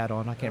SWC hat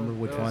on. I can't remember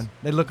which one.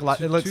 They look alike.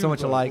 They look so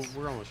much alike.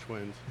 We're almost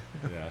twins.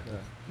 Yeah.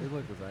 They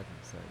look exactly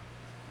the same.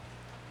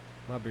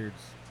 My beard's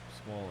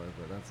smaller,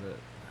 but that's it.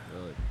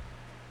 Really.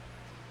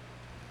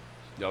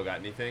 Y'all got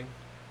anything?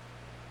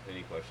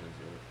 Any questions?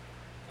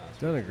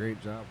 Done a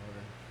great job,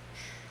 Hunter.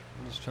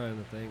 I'm just trying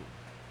to think.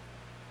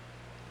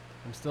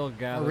 I'm still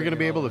gathering. Are we going to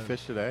be it able all to in.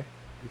 fish today,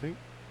 you think?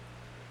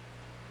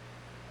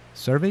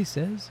 Survey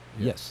says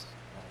yes.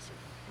 Awesome.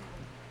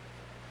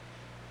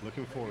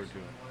 Looking forward to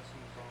it.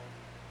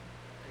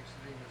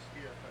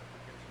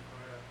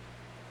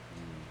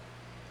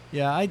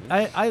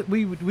 Yeah,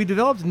 we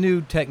developed a new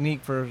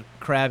technique for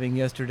crabbing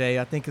yesterday.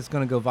 I think it's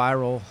going to go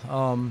viral.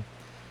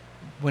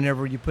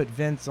 Whenever you put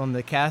Vince on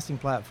the casting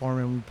platform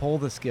and we pull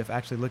the skiff,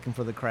 actually looking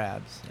for the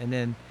crabs, and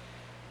then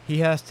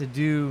he has to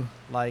do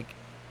like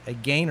a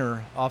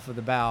gainer off of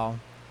the bow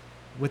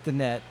with the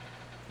net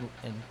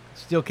and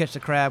still catch the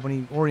crab when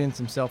he orients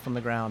himself from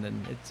the ground,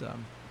 and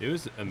it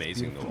was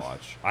amazing to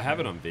watch. I have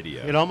it on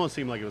video. It almost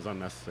seemed like it was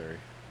unnecessary,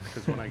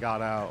 because when I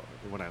got out,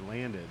 when I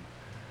landed,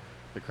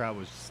 the crab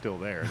was still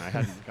there, and I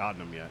hadn't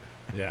gotten him yet.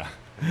 Yeah.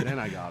 And then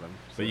I got him.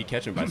 But you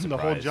catch him by surprise. The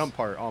whole jump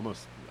part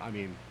almost, I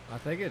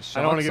think it shocks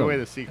I don't want to give away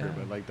them. the secret,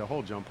 but like the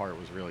whole jump part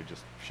was really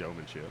just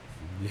showmanship.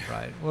 Yeah.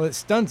 Right. Well, it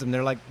stuns them.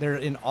 They're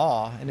in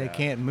awe, and they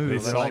can't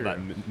move.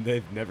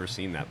 They've never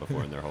seen that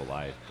before in their whole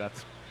life.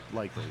 That's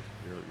likely.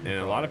 You're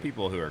and a lot of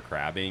people who are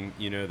crabbing,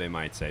 they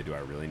might say, do I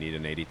really need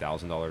an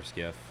 $80,000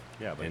 skiff?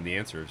 Yeah, but And the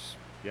answer is,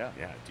 yeah,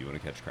 yeah. Do you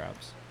want to catch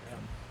crabs?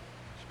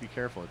 just be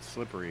careful. It's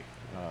slippery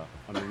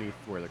underneath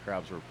where the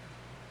crabs were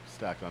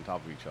stacked on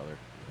top of each other.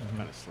 It's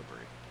kind of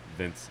slippery.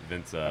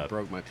 Vince I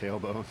broke my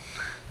tailbone.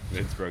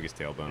 Vince broke his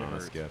tailbone It on a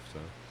hurts. skiff. So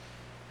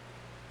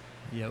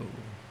Yo.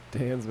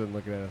 Dan's been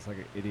looking at us like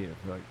an idiot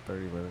for like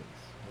 30 minutes.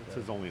 It's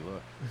his only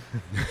look.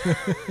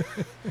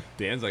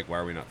 Dan's like, why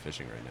are we not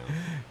fishing right now?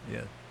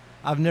 Yeah.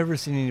 I've never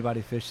seen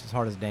anybody fish as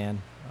hard as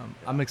Dan.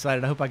 I'm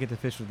excited. I hope I get to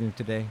fish with him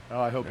today. Oh,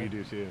 I hope you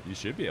do too. You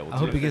should be able to. I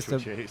hope he gets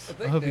Fish with to. Chase.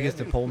 I hope he gets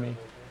to pull me.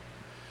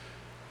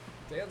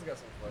 Dan's got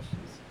some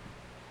questions.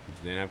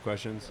 Does Dan have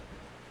questions?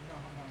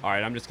 All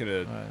right, I'm just gonna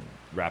All right.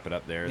 wrap it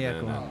up there. Yeah,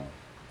 then. go on.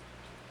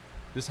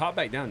 Just hop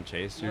back down,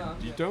 Chase. You're No,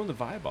 you're throwing the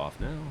vibe off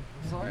now.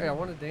 Sorry, I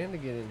wanted Dan to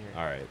get in here.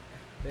 All right.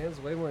 Dan's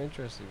way more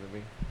interesting than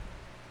me.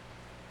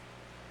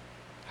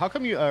 How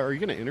come you are you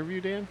going to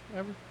interview Dan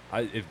ever?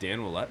 If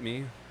Dan will let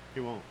me. He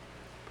won't.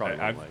 Probably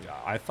I, won't let you.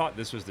 I thought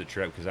this was the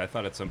trip because I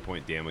thought at some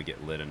point Dan would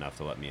get lit enough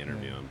to let me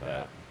interview him, but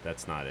Yeah.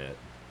 that's not it.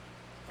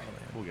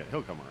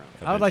 He'll come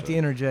around. I would like to Eventually.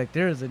 interject.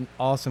 There is an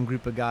awesome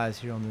group of guys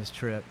here on this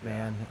trip,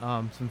 man.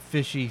 Some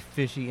fishy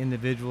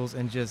individuals,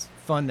 and just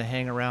fun to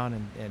hang around.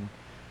 And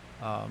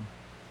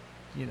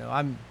you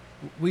know,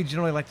 we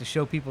generally like to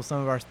show people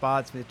some of our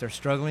spots if they're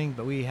struggling,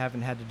 but we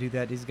haven't had to do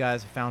that. These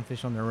guys have found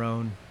fish on their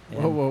own.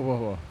 Whoa, whoa, whoa,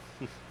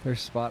 whoa. There's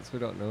spots we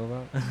don't know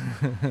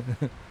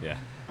about. Yeah.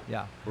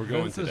 Yeah. We're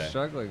going Vince is today.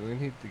 struggling. We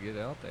need to get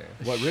out there.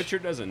 What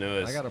Richard doesn't know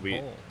I is got a we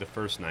pole. the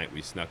first night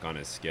we snuck on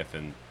his skiff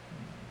and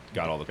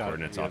got all the Got it,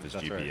 coordinates yeah, off his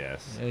that's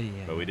GPS. right. Oh, yeah.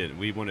 But we didn't.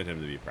 We wanted him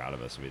to be proud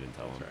of us, and we didn't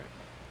tell That's him.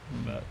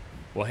 right. But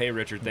well, hey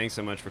Richard, thanks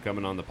so much for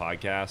coming on the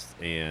podcast,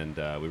 and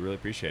we really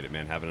appreciate it,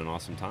 man. Having an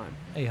awesome time.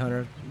 Hey,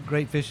 Hunter.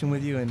 Great fishing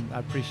with you, and I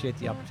appreciate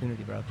the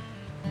opportunity, brother.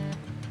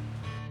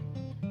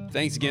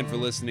 Thanks again for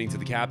listening to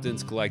the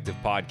Captain's Collective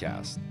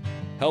podcast.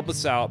 Help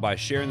us out by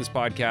sharing this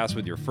podcast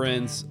with your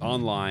friends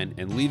online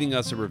and leaving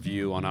us a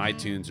review on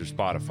iTunes or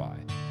Spotify.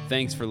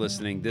 Thanks for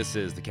listening. This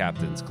is the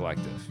Captain's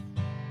Collective.